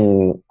 I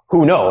mean,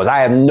 who knows?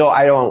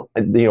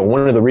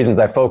 One of the reasons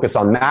I focus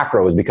on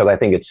macro is because I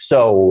think it's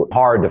so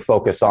hard to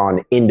focus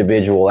on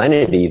individual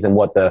entities and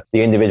what the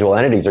individual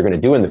entities are going to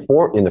do in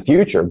the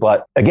future.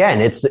 But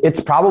again, it's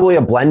probably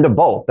a blend of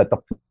both, that the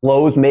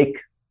flows make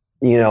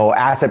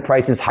asset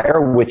prices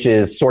higher, which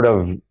is sort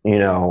of,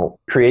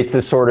 creates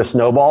this sort of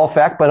snowball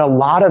effect. But a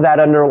lot of that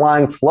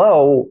underlying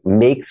flow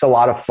makes a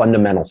lot of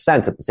fundamental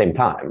sense at the same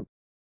time.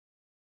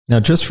 Now,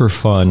 just for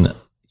fun,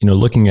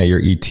 looking at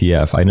your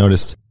ETF, I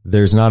noticed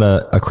there's not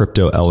a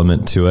crypto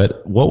element to it.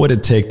 What would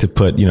it take to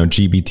put,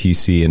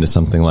 GBTC into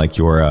something like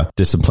your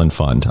disciplined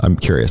fund? I'm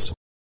curious.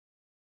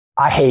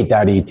 I hate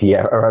that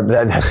ETF, or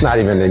that's not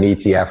even an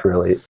ETF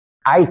really.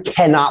 I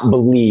cannot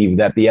believe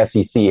that the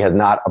SEC has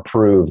not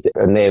approved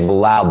and they've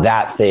allowed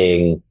that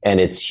thing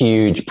and its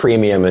huge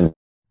premium. And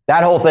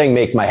that whole thing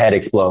makes my head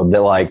explode.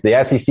 That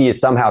the SEC is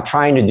somehow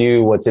trying to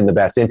do what's in the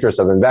best interest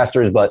of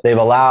investors, but they've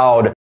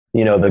allowed, the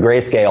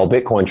Grayscale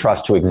Bitcoin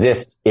Trust to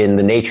exist in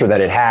the nature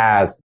that it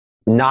has.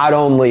 Not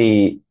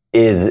only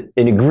is an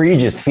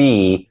egregious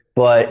fee,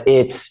 but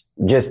it's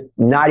just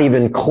not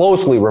even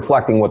closely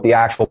reflecting what the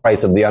actual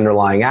price of the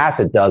underlying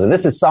asset does. And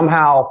this is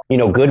somehow,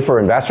 good for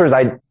investors.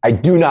 I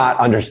do not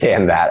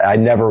understand that. I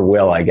never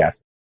will, I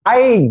guess.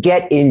 I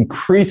get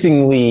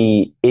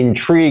increasingly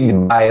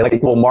intrigued by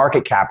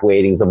market cap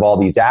weightings of all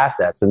these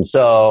assets. And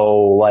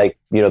so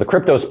the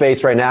crypto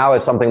space right now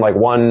is something like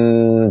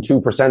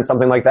 1-2%,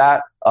 something like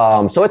that.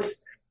 So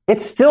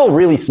it's still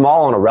really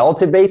small on a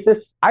relative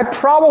basis. I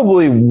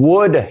probably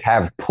would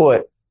have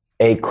put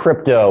a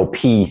crypto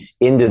piece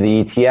into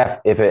the ETF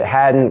if it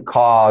hadn't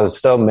caused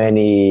so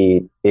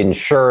many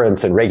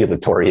insurance and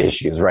regulatory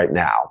issues right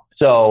now.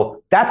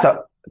 So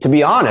to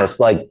be honest,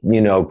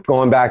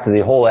 going back to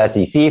the whole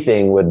SEC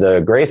thing with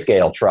the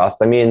Grayscale Trust,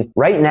 I mean,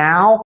 right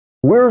now,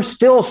 we're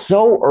still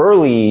so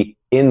early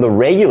in the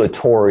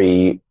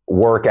regulatory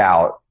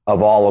workout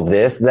of all of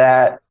this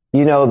that,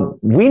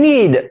 we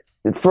need,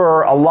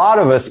 for a lot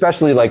of,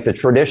 especially the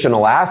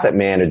traditional asset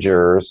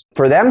managers,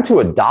 for them to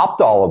adopt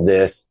all of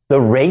this,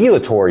 the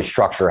regulatory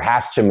structure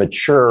has to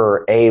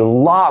mature a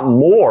lot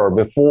more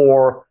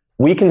before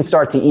we can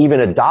start to even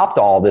adopt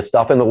all this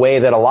stuff in the way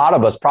that a lot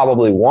of us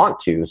probably want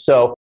to.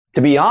 So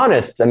to be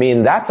honest, I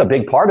mean, that's a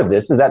big part of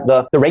this, is that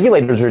the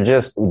regulators are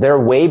they're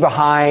way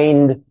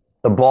behind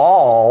the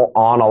ball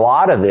on a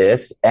lot of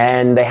this,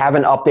 and they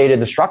haven't updated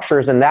the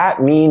structures. And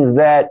that means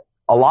that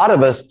a lot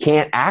of us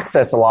can't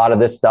access a lot of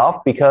this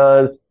stuff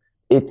because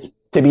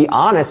to be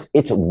honest,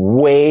 it's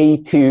way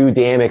too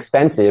damn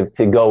expensive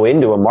to go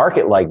into a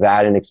market like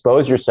that and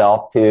expose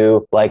yourself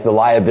to the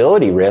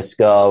liability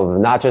risk of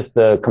not just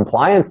the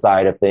compliance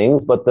side of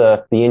things, but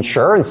the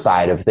insurance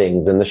side of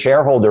things and the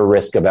shareholder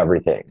risk of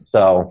everything.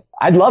 So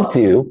I'd love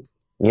to,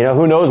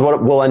 who knows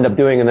what we'll end up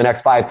doing in the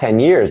next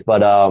 5-10 years.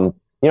 But,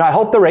 I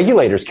hope the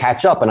regulators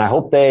catch up, and I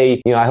hope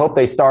they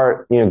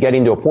start,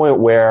 getting to a point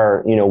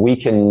where, we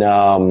can,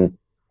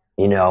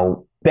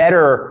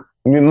 better.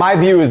 I mean, my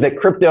view is that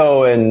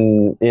crypto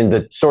and in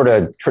the sort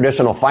of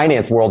traditional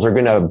finance worlds are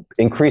going to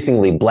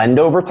increasingly blend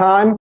over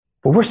time,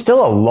 but we're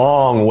still a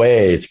long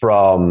ways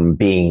from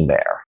being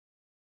there.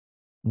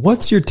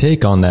 What's your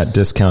take on that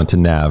discount to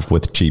NAV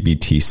with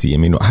GBTC? I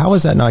mean, how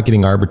is that not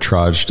getting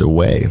arbitraged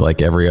away like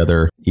every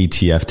other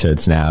ETF to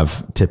its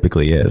NAV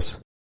typically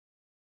is?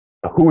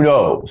 Who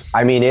knows?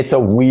 I mean, it's a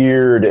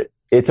weird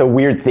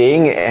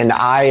thing. And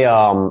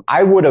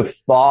I would have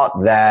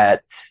thought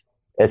that,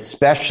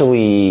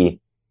 especially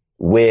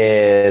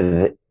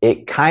with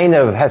it kind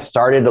of has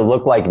started to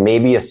look like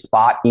maybe a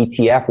spot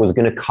ETF was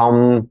going to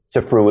come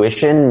to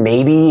fruition,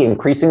 maybe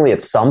increasingly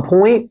at some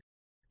point.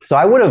 So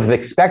I would have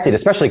expected,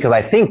 especially because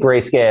I think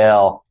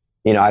Grayscale,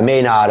 I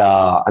may not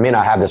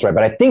have this right,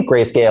 but I think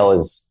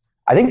Grayscale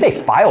I think they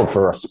filed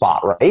for a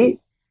spot, right?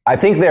 I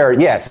think so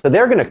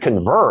they're going to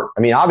convert.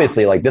 I mean,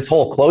 obviously, this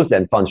whole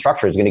closed-end fund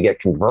structure is going to get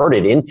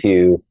converted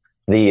into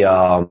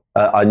a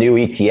new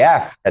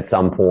ETF at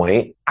some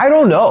point. I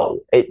don't know.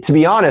 To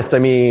be honest, I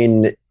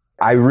mean,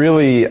 my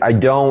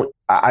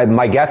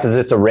guess is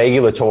it's a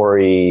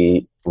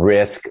regulatory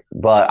risk,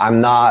 but I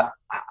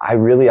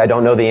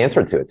don't know the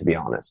answer to it, to be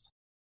honest.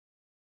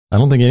 I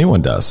don't think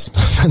anyone does.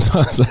 That's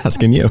why I was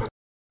asking you.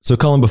 So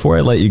Cullen, before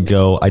I let you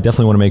go, I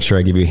definitely want to make sure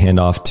I give you a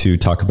handoff to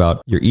talk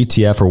about your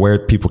ETF or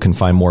where people can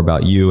find more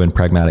about you and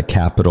Pragmatic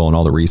Capital and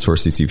all the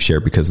resources you've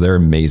shared, because they're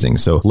amazing.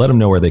 So let them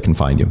know where they can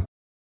find you.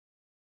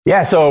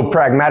 Yeah, so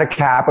Pragmatic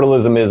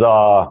Capitalism is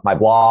my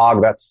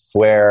blog. That's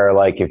where,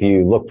 like, if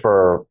you're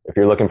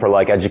looking for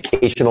like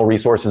educational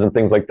resources and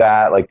things like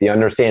that, like the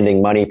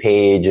Understanding Money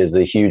page is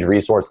a huge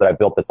resource that I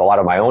built. That's a lot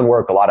of my own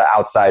work, a lot of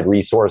outside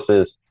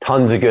resources,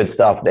 tons of good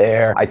stuff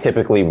there. I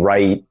typically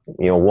write,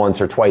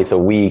 once or twice a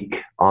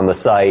week on the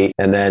site.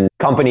 And then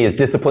company is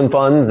Discipline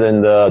Funds,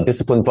 and the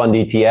Discipline Fund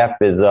ETF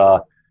is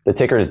the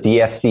ticker is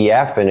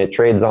DSCF, and it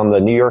trades on the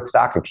New York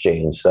Stock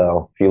Exchange.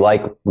 So if you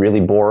like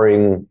really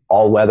boring,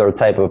 all-weather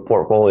type of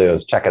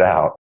portfolios, check it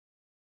out.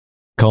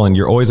 Cullen,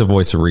 you're always a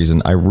voice of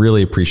reason. I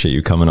really appreciate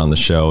you coming on the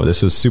show.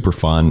 This was super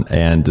fun,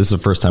 and this is the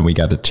first time we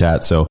got to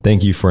chat. So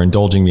thank you for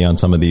indulging me on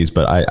some of these,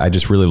 but I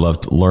just really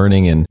loved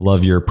learning and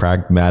love your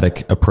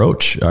pragmatic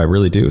approach. I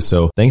really do.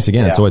 So thanks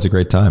again. Yeah. It's always a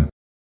great time.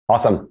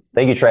 Awesome.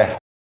 Thank you, Trey.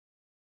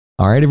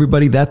 All right,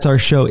 everybody, that's our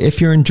show.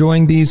 If you're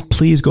enjoying these,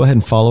 please go ahead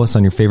and follow us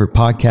on your favorite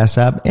podcast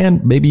app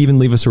and maybe even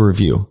leave us a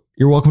review.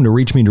 You're welcome to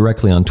reach me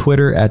directly on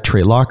Twitter at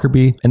Trey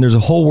Lockerbie, and there's a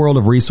whole world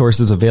of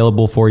resources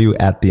available for you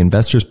at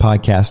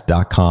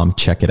theinvestorspodcast.com.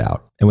 Check it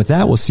out. And with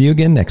that, we'll see you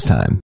again next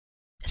time.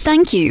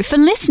 Thank you for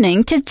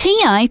listening to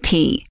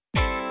TIP.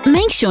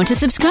 Make sure to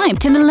subscribe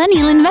to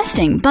Millennial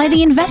Investing by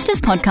the Investors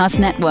Podcast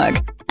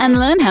Network and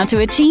learn how to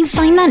achieve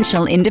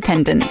financial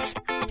independence.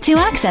 To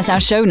access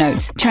our show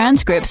notes,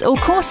 transcripts, or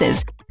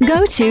courses,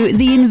 go to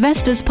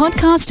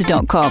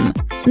theinvestorspodcast.com.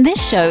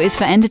 This show is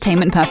for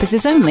entertainment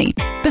purposes only.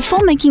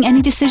 Before making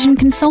any decision,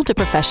 consult a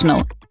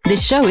professional.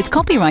 This show is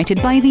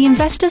copyrighted by the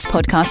Investors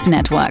Podcast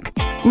Network.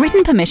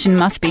 Written permission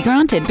must be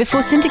granted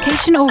before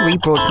syndication or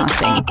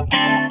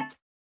rebroadcasting.